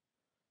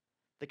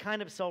 The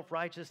kind of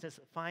self-righteousness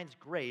that finds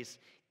grace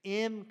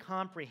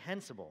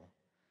incomprehensible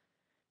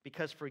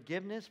because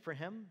forgiveness for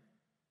him,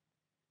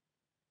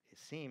 it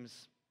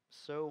seems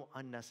so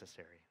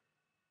unnecessary.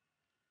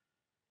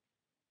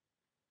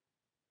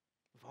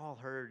 We've all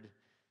heard,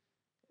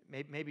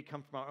 maybe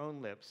come from our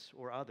own lips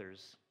or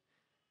others,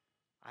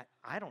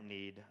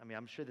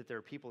 I'm sure that there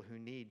are people who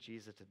need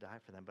Jesus to die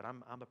for them, but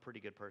I'm a pretty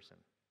good person.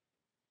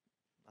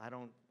 I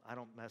don't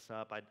mess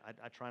up.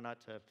 I try not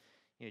to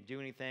do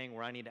anything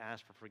where I need to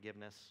ask for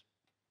forgiveness.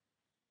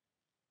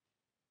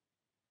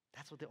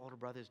 That's what the older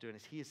brother is doing.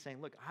 Is he is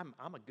saying, look,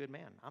 I'm a good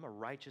man. I'm a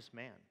righteous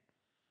man.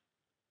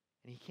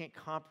 And he can't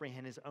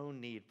comprehend his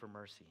own need for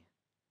mercy.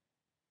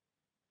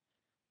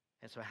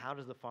 And so how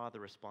does the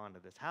father respond to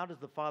this? How does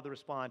the father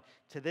respond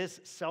to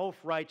this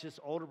self-righteous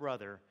older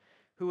brother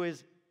who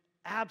is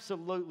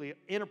absolutely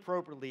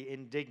inappropriately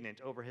indignant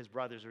over his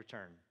brother's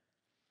return?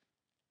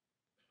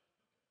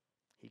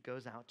 He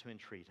goes out to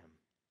entreat him.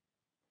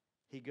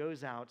 He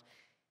goes out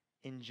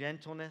in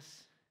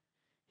gentleness.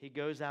 He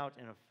goes out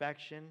in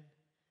affection,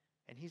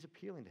 and he's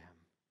appealing to him.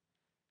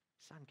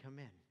 Son, come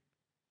in.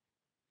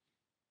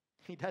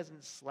 He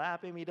doesn't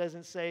slap him. He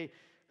doesn't say,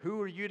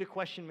 who are you to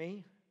question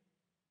me?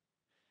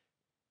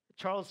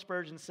 Charles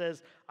Spurgeon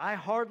says, I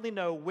hardly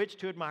know which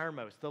to admire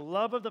most, the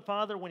love of the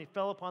father when he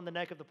fell upon the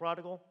neck of the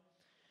prodigal,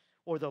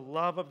 or the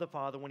love of the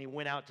father when he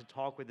went out to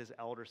talk with his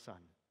elder son.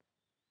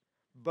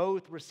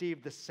 Both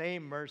received the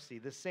same mercy,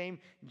 the same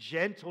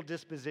gentle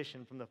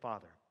disposition from the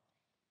Father.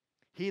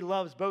 He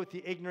loves both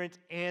the ignorant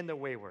and the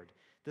wayward,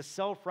 the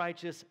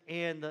self-righteous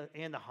and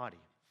the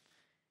haughty.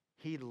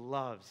 He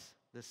loves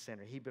the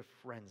sinner. He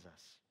befriends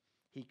us.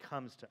 He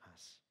comes to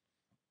us.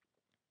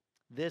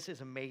 This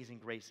is amazing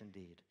grace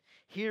indeed.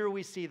 Here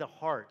we see the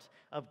heart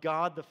of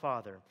God the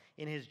Father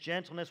in his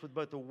gentleness with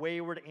both the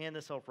wayward and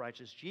the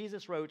self-righteous.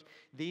 Jesus wrote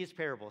these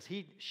parables.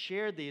 He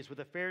shared these with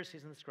the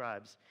Pharisees and the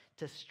scribes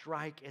to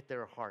strike at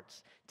their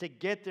hearts, to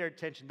get their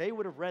attention. They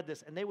would have read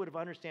this and they would have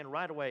understood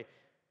right away,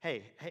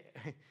 hey,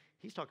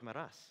 he's talking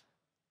about us.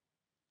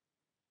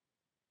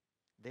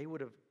 They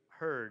would have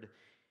heard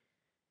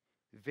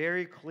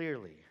very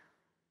clearly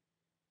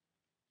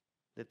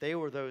that they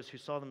were those who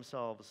saw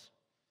themselves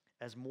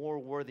as more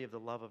worthy of the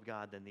love of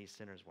God than these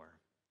sinners were.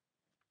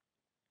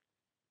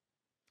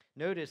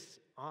 Notice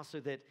also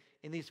that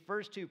in these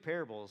first two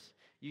parables,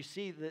 you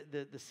see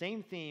the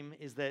same theme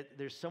is that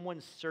there's someone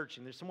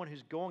searching. There's someone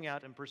who's going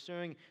out and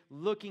pursuing,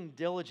 looking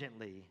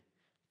diligently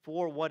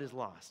for what is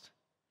lost.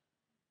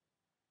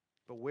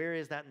 But where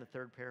is that in the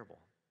third parable?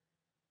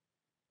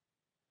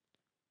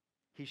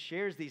 He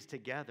shares these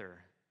together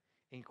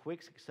in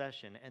quick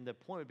succession, and the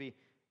point would be,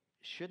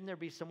 shouldn't there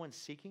be someone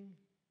seeking?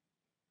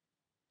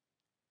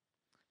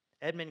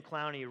 Edmund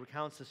Clowney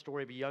recounts the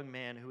story of a young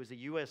man who was a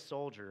U.S.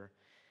 soldier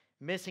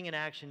missing in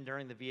action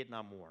during the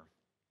Vietnam War.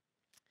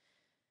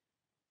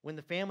 When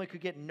the family could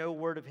get no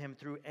word of him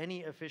through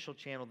any official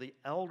channel, the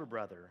elder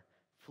brother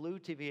flew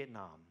to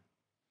Vietnam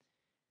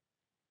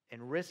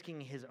and,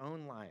 risking his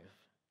own life,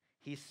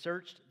 he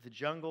searched the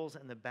jungles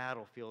and the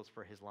battlefields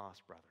for his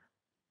lost brother.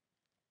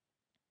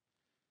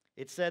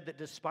 It said that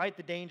despite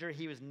the danger,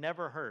 he was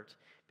never hurt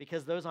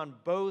because those on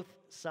both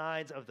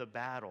sides of the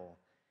battle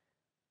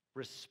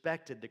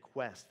respected the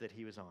quest that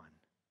he was on.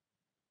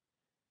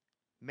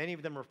 Many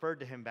of them referred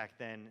to him back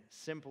then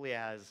simply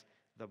as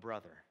the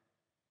brother.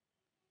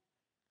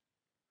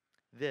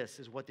 This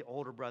is what the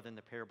older brother in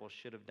the parable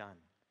should have done.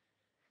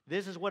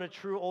 This is what a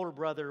true older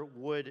brother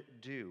would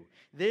do.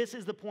 This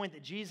is the point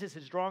that Jesus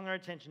is drawing our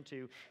attention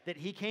to, that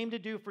he came to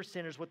do for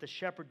sinners what the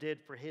shepherd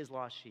did for his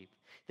lost sheep,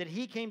 that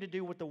he came to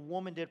do what the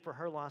woman did for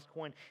her lost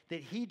coin,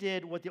 that he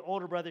did what the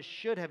older brother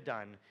should have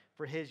done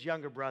for his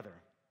younger brother.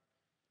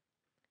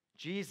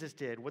 Jesus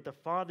did what the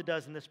Father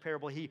does in this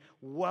parable. He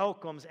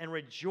welcomes and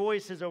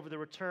rejoices over the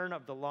return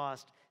of the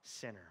lost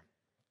sinner.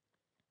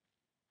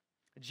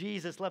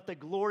 Jesus left the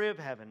glory of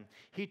heaven.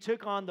 He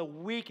took on the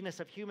weakness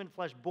of human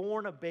flesh,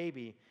 born a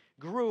baby,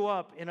 grew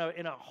up in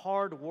a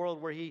hard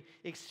world where he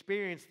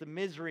experienced the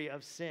misery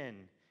of sin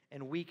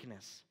and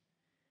weakness.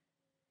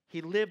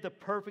 He lived the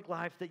perfect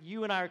life that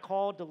you and I are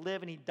called to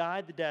live, and he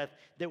died the death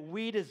that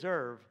we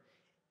deserve,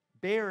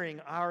 bearing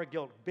our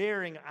guilt,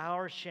 bearing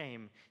our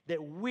shame,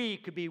 that we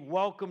could be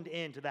welcomed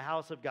into the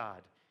house of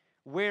God,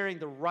 wearing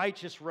the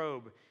righteous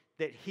robe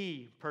that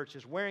he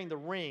purchased, wearing the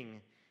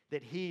ring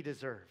that he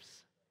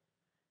deserves,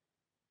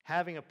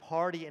 having a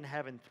party in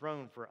heaven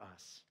thrown for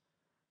us.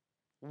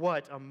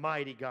 What a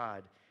mighty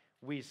God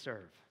we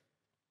serve.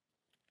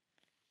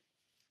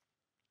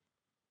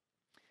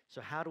 So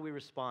how do we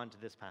respond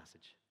to this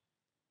passage?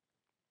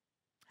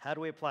 How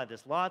do we apply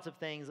this? Lots of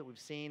things that we've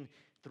seen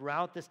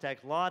throughout this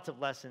text, lots of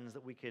lessons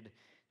that we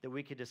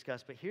could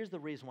discuss. But here's the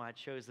reason why I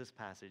chose this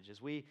passage.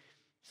 As we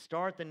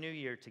start the new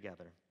year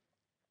together,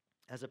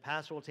 as a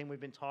pastoral team, we've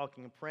been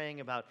talking and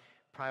praying about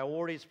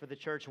priorities for the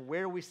church and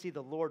where we see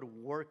the Lord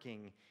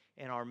working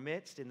in our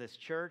midst, in this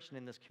church and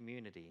in this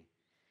community.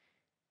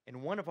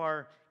 And one of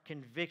our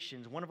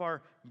convictions, one of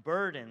our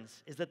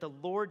burdens is that the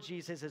Lord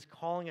Jesus is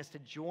calling us to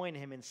join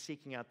him in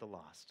seeking out the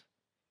lost.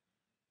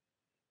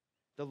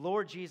 The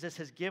Lord Jesus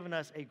has given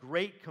us a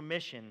great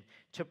commission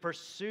to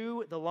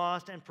pursue the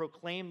lost and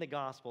proclaim the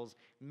Gospels,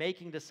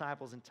 making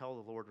disciples until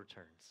the Lord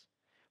returns,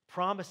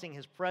 promising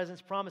his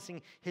presence,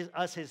 promising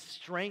us his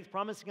strength,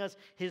 promising us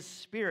his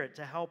Spirit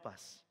to help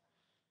us.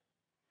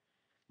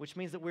 Which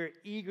means that we're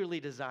eagerly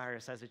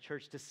desirous as a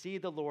church to see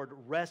the Lord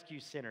rescue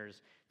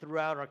sinners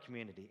throughout our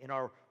community, in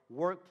our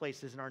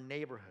workplaces, in our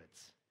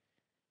neighborhoods,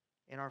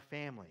 in our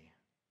family.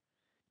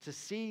 To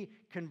see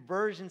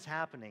conversions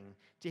happening,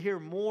 to hear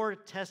more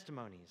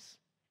testimonies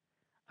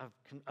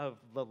of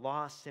the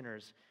lost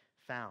sinners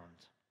found.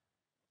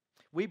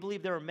 We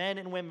believe there are men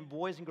and women,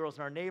 boys and girls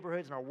in our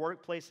neighborhoods, in our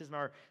workplaces, in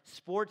our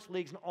sports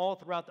leagues, and all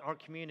throughout our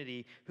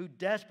community who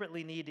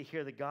desperately need to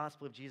hear the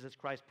gospel of Jesus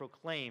Christ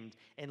proclaimed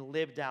and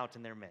lived out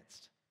in their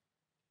midst.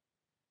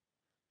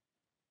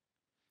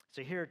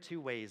 So here are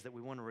two ways that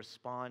we want to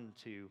respond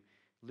to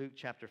Luke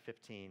chapter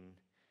 15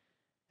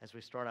 as we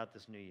start out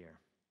this new year.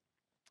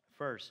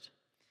 First,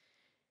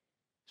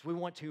 is we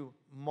want to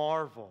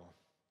marvel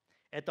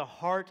at the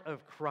heart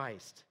of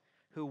Christ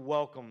who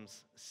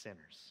welcomes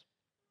sinners.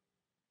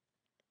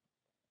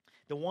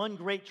 The one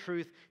great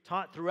truth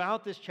taught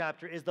throughout this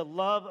chapter is the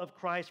love of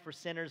Christ for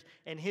sinners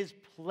and his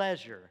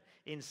pleasure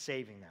in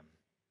saving them.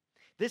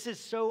 This is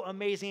so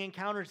amazing and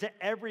counters to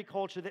every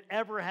culture that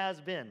ever has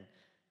been.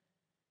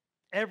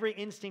 Every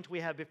instinct we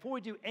have. Before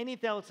we do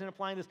anything else in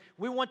applying this,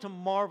 we want to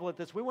marvel at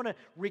this. We want to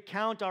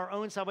recount our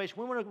own salvation.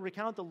 We want to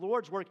recount the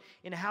Lord's work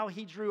in how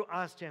he drew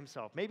us to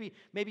himself. Maybe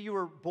you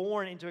were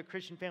born into a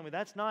Christian family.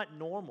 That's not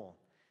normal.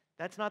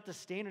 That's not the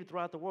standard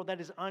throughout the world.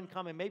 That is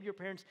uncommon. Maybe your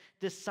parents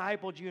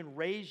discipled you and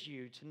raised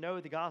you to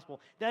know the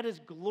gospel. That is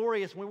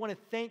glorious. We want to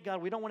thank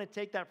God. We don't want to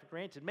take that for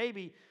granted.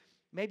 Maybe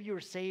you were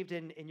saved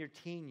in your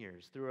teen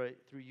years through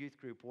youth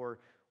group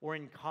or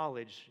in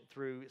college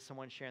through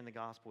someone sharing the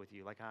gospel with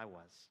you like I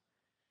was.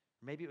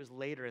 Maybe it was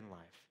later in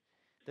life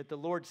that the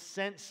Lord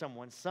sent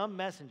someone, some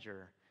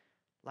messenger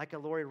like a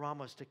Lori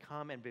Ramos to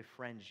come and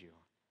befriend you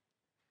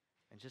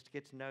and just to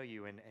get to know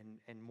you.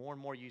 And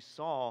more you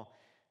saw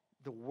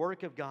the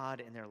work of God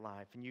in their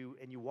life, and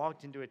you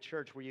walked into a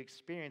church where you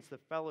experienced the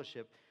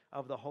fellowship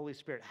of the Holy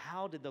Spirit.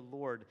 How did the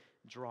Lord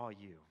draw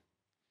you?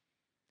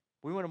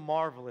 We want to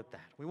marvel at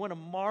that. We want to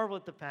marvel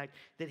at the fact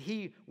that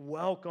he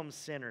welcomes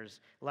sinners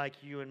like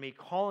you and me,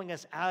 calling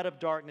us out of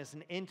darkness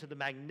and into the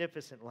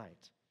magnificent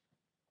light.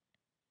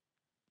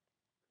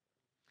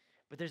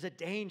 But there's a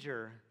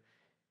danger.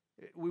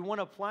 We want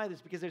to apply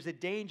this because there's a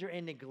danger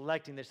in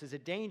neglecting this. There's a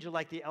danger,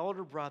 like the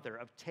elder brother,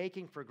 of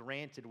taking for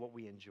granted what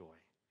we enjoy.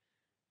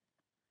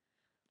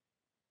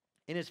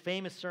 In his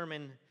famous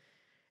sermon,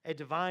 A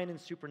Divine and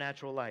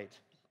Supernatural Light,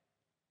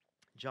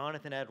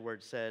 Jonathan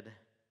Edwards said,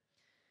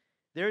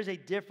 "There is a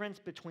difference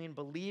between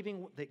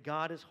believing that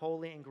God is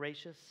holy and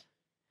gracious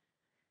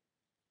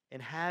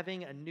and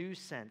having a new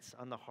sense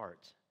on the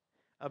heart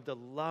of the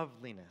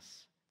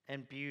loveliness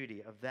and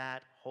beauty of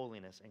that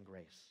holiness and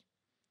grace.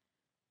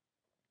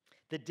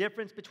 The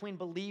difference between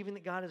believing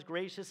that God is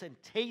gracious and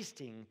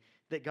tasting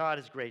that God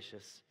is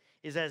gracious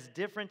is as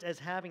different as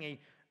having a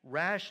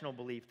rational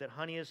belief that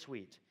honey is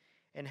sweet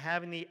and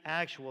having the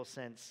actual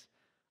sense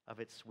of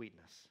its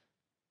sweetness."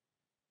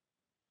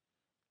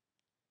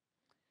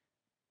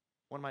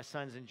 One of my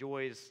sons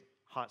enjoys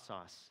hot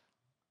sauce.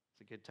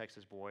 He's a good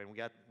Texas boy, and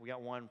we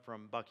got one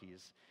from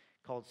Buc-ee's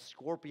called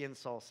Scorpion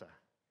Salsa.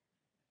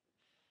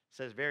 It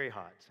says very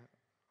hot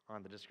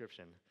on the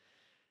description.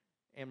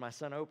 And my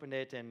son opened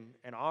it and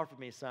offered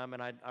me some,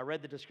 and I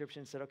read the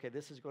description and said, okay,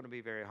 this is going to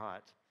be very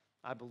hot.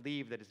 I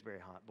believe that it's very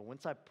hot. But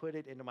once I put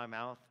it into my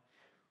mouth,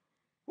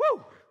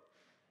 woo!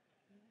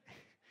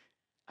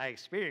 I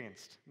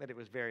experienced that it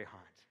was very hot.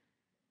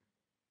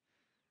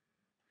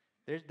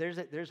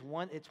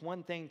 It's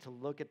one thing to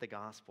look at the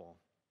gospel,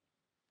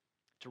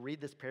 to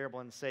read this parable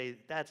and say,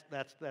 that's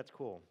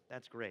cool,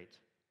 that's great.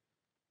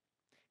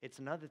 It's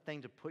another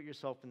thing to put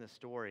yourself in the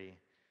story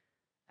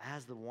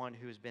as the one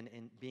who has been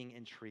being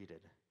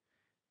entreated.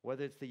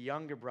 Whether it's the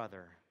younger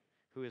brother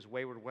who is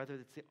wayward, whether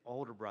it's the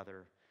older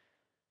brother,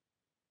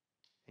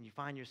 and you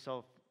find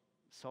yourself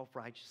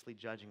self-righteously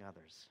judging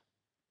others,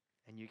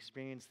 and you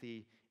experience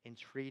the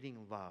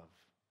entreating love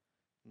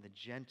and the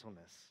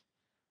gentleness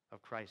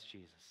of Christ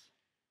Jesus.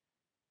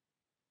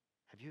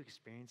 Have you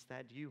experienced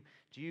that? Do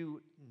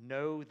you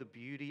know the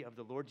beauty of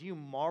the Lord? Do you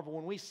marvel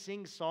when we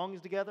sing songs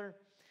together?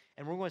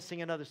 And we're going to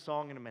sing another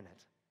song in a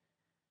minute.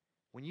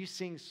 When you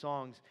sing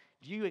songs,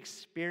 do you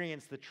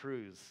experience the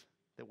truths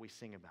that we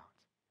sing about?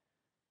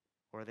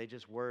 Or are they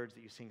just words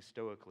that you sing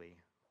stoically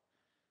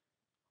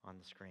on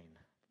the screen?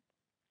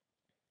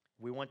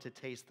 We want to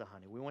taste the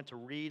honey. We want to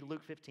read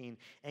Luke 15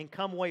 and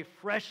come away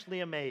freshly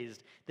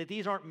amazed that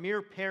these aren't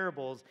mere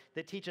parables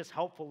that teach us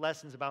helpful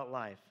lessons about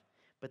life,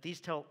 but these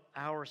tell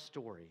our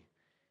story,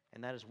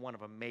 and that is one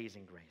of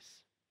amazing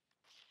grace.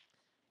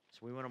 So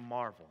we want to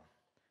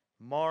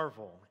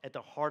marvel at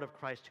the heart of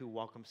Christ who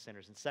welcomes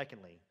sinners. And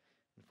secondly,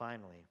 and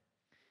finally,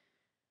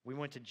 we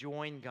want to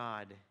join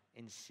God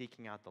in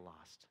seeking out the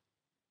lost.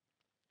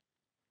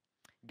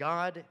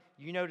 God,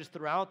 you notice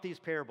throughout these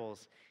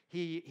parables,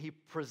 he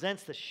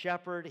presents the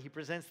shepherd, he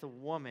presents the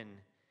woman,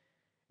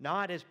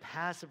 not as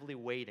passively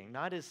waiting,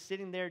 not as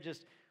sitting there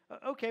just,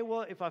 okay,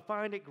 well, if I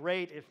find it,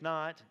 great. If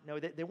not, no,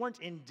 they weren't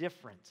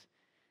indifferent.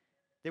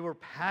 They were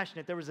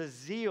passionate. There was a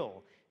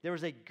zeal. There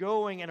was a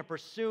going and a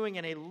pursuing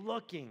and a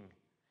looking.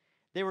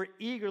 They were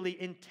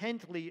eagerly,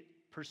 intently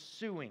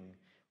pursuing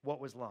what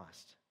was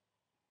lost.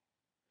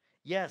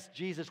 Yes,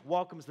 Jesus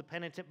welcomes the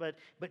penitent,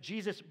 but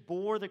Jesus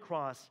bore the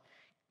cross,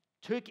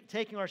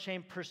 taking our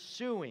shame,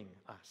 pursuing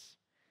us,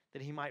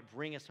 that he might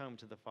bring us home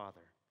to the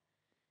Father.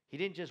 He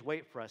didn't just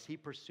wait for us. He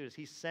pursued us.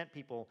 He sent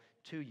people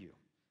to you.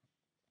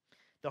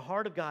 The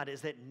heart of God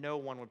is that no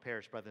one would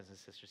perish, brothers and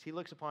sisters. He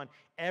looks upon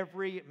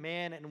every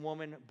man and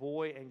woman,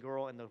 boy and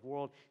girl in the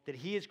world that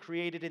he has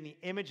created in the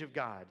image of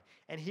God,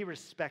 and he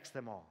respects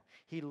them all.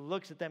 He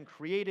looks at them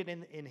created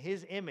in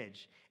his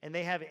image, and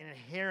they have an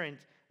inherent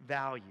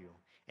value,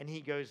 and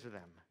he goes to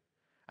them.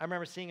 I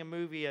remember seeing a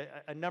movie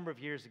a number of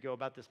years ago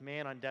about this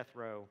man on death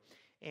row,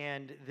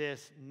 and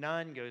this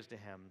nun goes to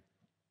him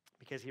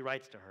because he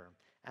writes to her,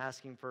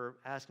 asking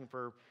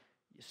for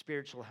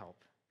spiritual help.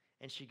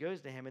 And she goes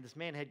to him, and this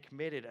man had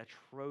committed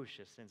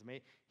atrocious sins. I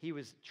mean, he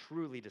was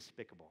truly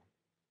despicable.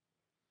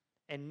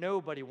 And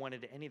nobody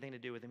wanted anything to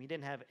do with him. He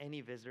didn't have any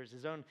visitors.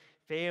 His own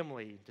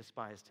family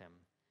despised him.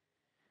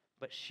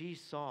 But she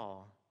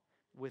saw,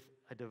 with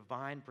a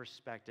divine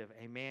perspective,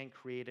 a man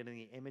created in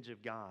the image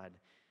of God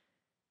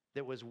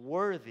that was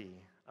worthy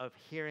of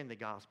hearing the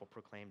gospel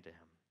proclaimed to him.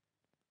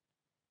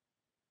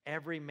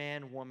 Every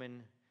man,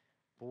 woman,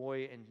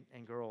 boy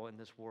and girl in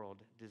this world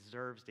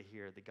deserves to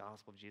hear the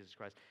gospel of Jesus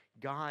Christ.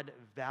 God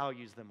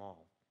values them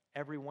all.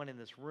 Everyone in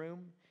this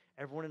room,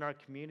 everyone in our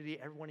community,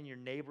 everyone in your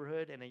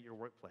neighborhood and at your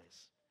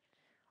workplace,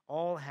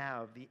 all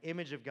have the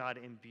image of God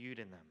imbued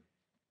in them.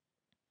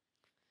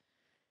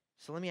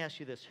 So let me ask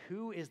you this.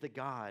 Who is the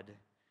God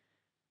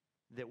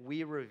that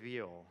we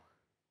reveal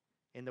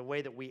in the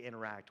way that we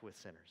interact with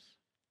sinners?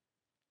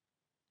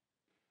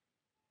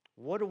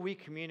 What are we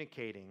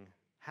communicating?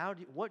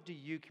 What do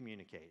you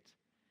communicate?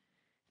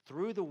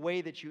 Through the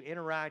way that you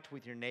interact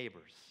with your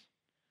neighbors,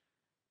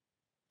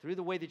 through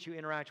the way that you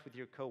interact with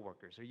your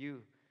coworkers.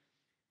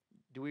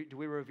 Do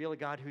we reveal a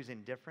God who's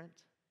indifferent?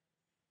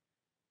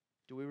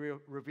 Do we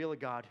reveal a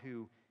God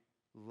who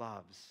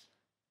loves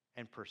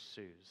and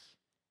pursues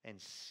and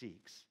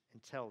seeks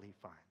until he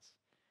finds?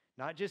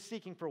 Not just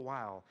seeking for a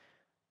while.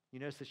 You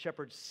notice the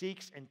shepherd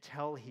seeks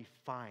until he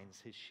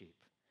finds his sheep.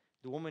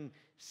 The woman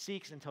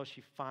seeks until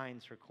she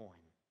finds her coin.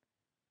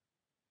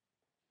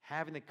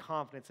 Having the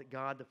confidence that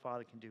God the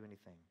Father can do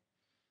anything.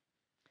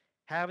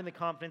 Having the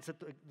confidence that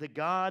the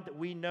God that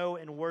we know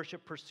and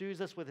worship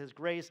pursues us with his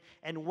grace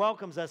and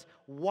welcomes us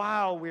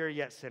while we are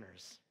yet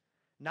sinners.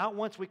 Not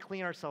once we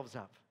clean ourselves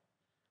up,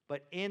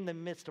 but in the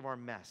midst of our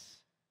mess.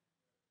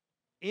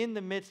 In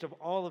the midst of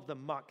all of the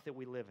muck that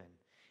we live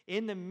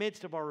in the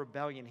midst of our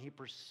rebellion, he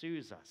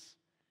pursues us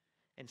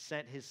and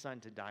sent his Son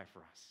to die for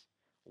us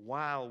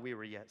while we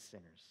were yet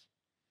sinners.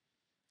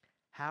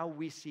 How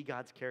we see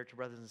God's character,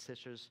 brothers and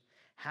sisters,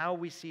 how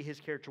we see his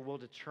character will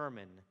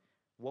determine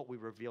what we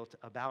reveal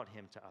about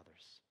him to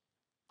others.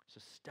 So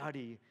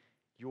study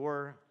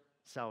your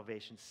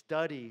salvation.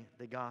 Study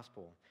the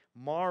gospel.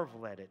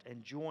 Marvel at it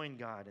and join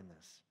God in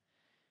this.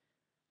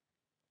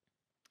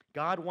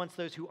 God wants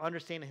those who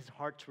understand his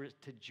heart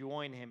to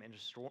join him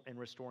in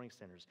restoring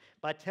sinners.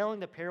 By telling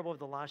the parable of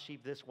the lost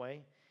sheep this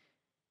way,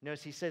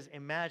 notice he says,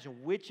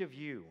 imagine which of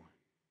you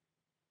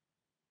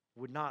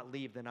would not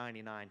leave the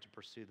 99 to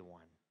pursue the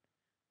one.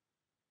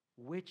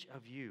 Which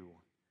of you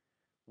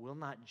will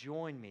not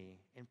join me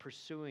in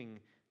pursuing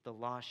the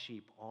lost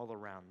sheep all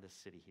around this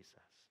city, he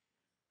says.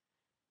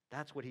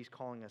 That's what he's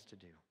calling us to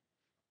do.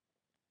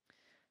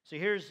 So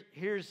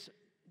here's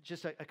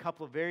just a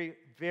couple of very,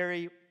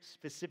 very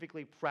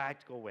specifically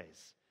practical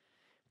ways.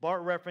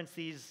 Bart referenced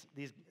these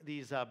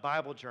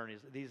Bible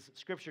journals, these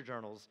scripture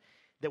journals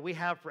that we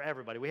have for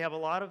everybody. We have a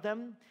lot of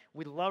them.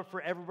 We'd love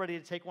for everybody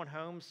to take one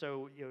home,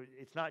 so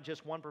it's not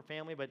just one per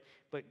family,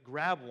 but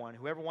grab one.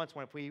 Whoever wants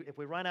one. If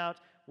we run out,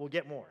 we'll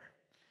get more.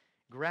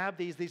 Grab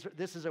these.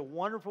 This is a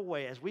wonderful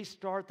way as we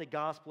start the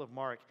Gospel of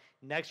Mark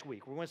next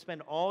week. We're going to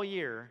spend all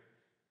year,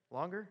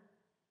 longer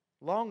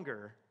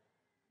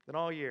than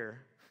all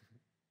year,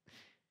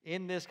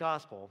 in this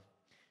gospel.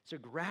 So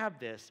grab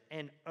this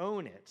and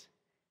own it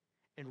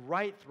and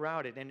write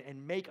throughout it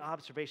and make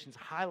observations,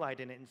 highlight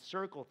in it and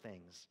circle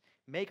things.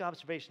 Make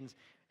observations.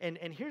 And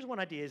here's one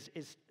idea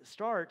is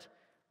start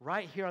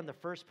right here on the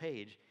first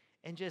page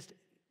and just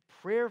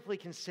prayerfully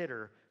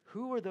consider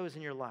who are those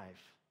in your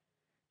life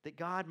that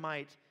God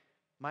might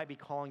be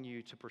calling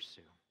you to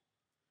pursue.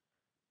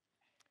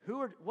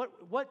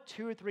 What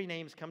 2 or 3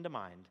 names come to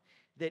mind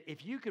that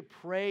if you could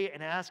pray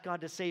and ask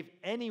God to save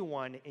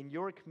anyone in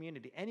your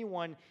community,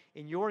 anyone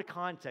in your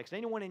context,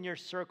 anyone in your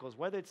circles,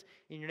 whether it's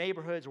in your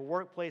neighborhoods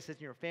or workplaces,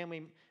 in your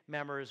family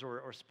members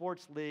or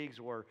sports leagues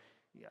or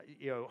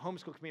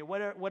homeschool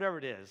community, whatever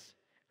it is,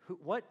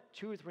 what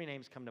 2 or 3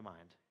 names come to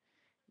mind?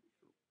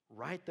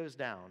 write those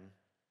down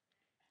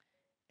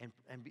and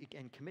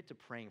commit to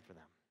praying for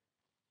them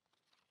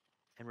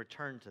and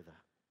return to them.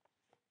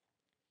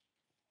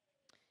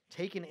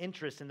 Take an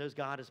interest in those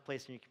God has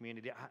placed in your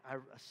community. I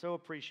so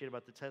appreciate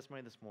about the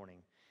testimony this morning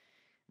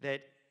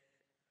that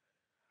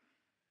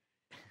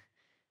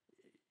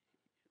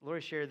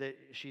Lori shared that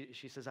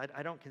she says,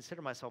 I don't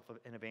consider myself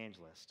an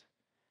evangelist,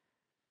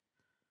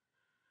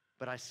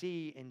 but I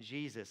see in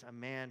Jesus a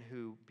man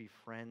who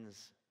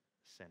befriends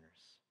sinners,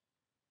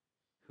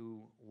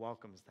 who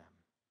welcomes them.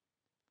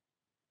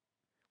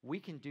 We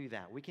can do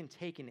that. We can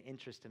take an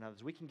interest in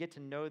others. We can get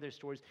to know their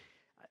stories.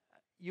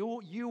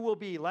 You will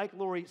be, like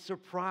Lori,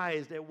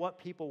 surprised at what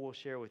people will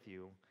share with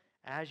you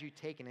as you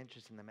take an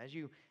interest in them, as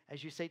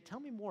you say, tell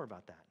me more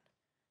about that.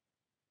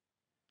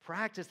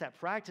 Practice that.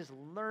 Practice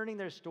learning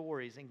their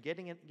stories and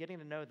getting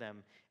to know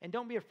them. And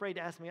don't be afraid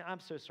to ask me, I'm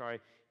so sorry.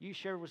 You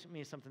shared with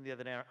me something the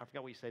other day. I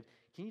forgot what you said.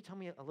 Can you tell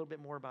me a little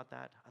bit more about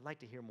that? I'd like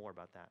to hear more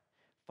about that.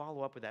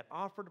 Follow up with that.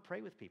 Offer to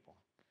pray with people.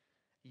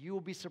 You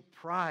will be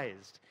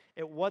surprised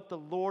at what the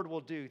Lord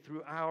will do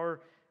through our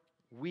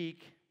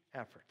weak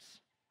efforts.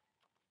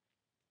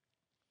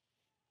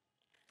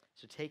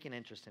 So take an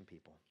interest in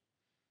people.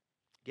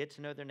 Get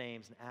to know their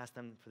names and ask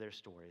them for their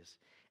stories.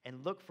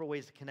 And look for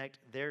ways to connect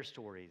their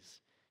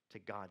stories to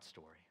God's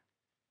story.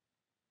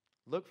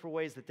 Look for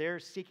ways that they're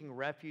seeking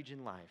refuge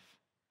in life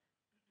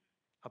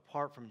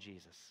apart from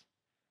Jesus.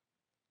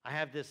 I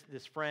have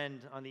this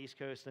friend on the East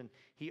Coast, and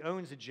he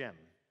owns a gym.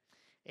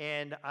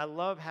 And I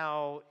love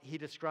how he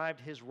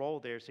described his role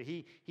there. So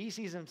he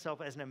sees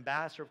himself as an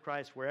ambassador of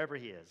Christ wherever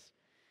he is.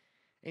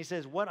 And he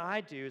says, what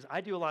I do is I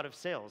do a lot of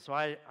sales. So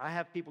I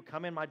have people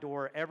come in my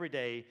door every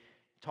day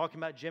talking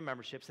about gym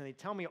memberships, and they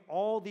tell me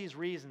all these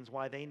reasons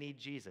why they need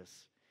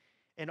Jesus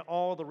and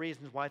all the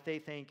reasons why they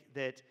think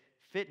that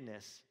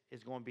fitness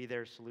is going to be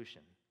their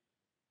solution.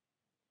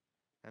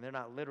 And they're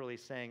not literally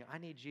saying, I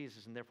need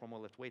Jesus and therefore I'm going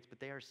to lift weights, but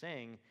they are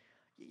saying,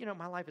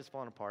 my life is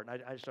falling apart,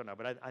 and I just don't know,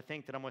 but I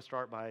think that I'm going to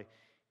start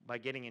by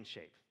getting in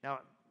shape. Now,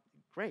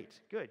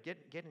 great, good,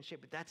 get in shape,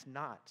 but that's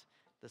not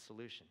the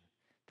solution.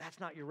 That's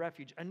not your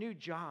refuge. A new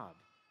job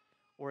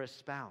or a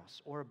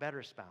spouse or a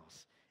better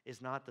spouse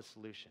is not the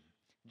solution.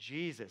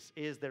 Jesus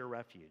is their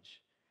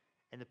refuge,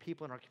 and the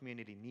people in our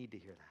community need to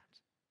hear that.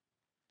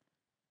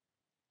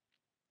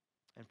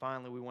 And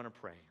finally, we want to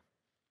pray.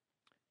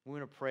 We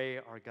want to pray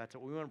our guts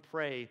out. We want to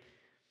pray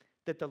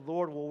that the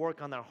Lord will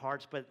work on their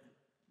hearts, but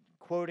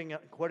quoting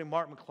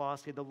Mark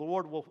McCloskey, the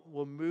Lord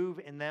will move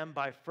in them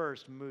by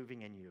first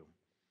moving in you.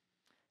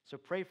 So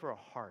pray for a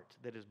heart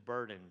that is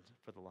burdened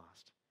for the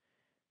lost.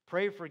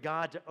 Pray for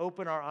God to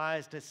open our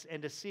eyes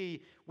and to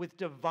see with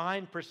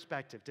divine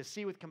perspective, to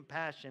see with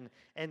compassion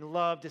and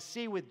love, to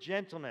see with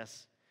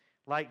gentleness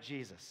like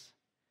Jesus,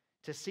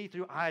 to see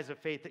through eyes of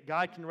faith that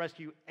God can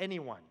rescue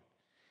anyone.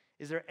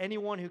 Is there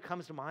anyone who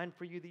comes to mind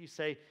for you that you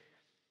say,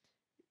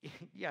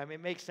 yeah,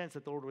 it makes sense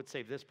that the Lord would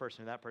save this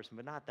person or that person,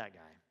 but not that guy?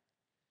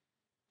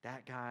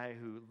 That guy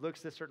who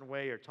looks a certain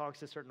way or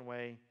talks a certain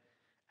way,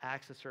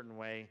 acts a certain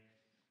way.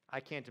 I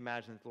can't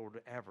imagine that the Lord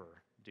would ever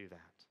do that.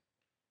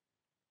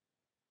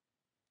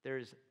 There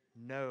is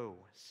no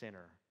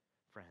sinner,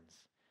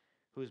 friends,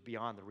 who is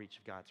beyond the reach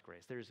of God's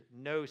grace. There's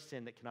no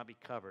sin that cannot be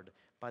covered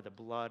by the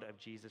blood of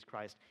Jesus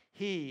Christ.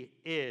 He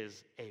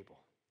is able.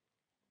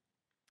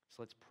 So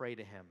let's pray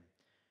to him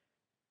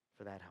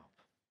for that help.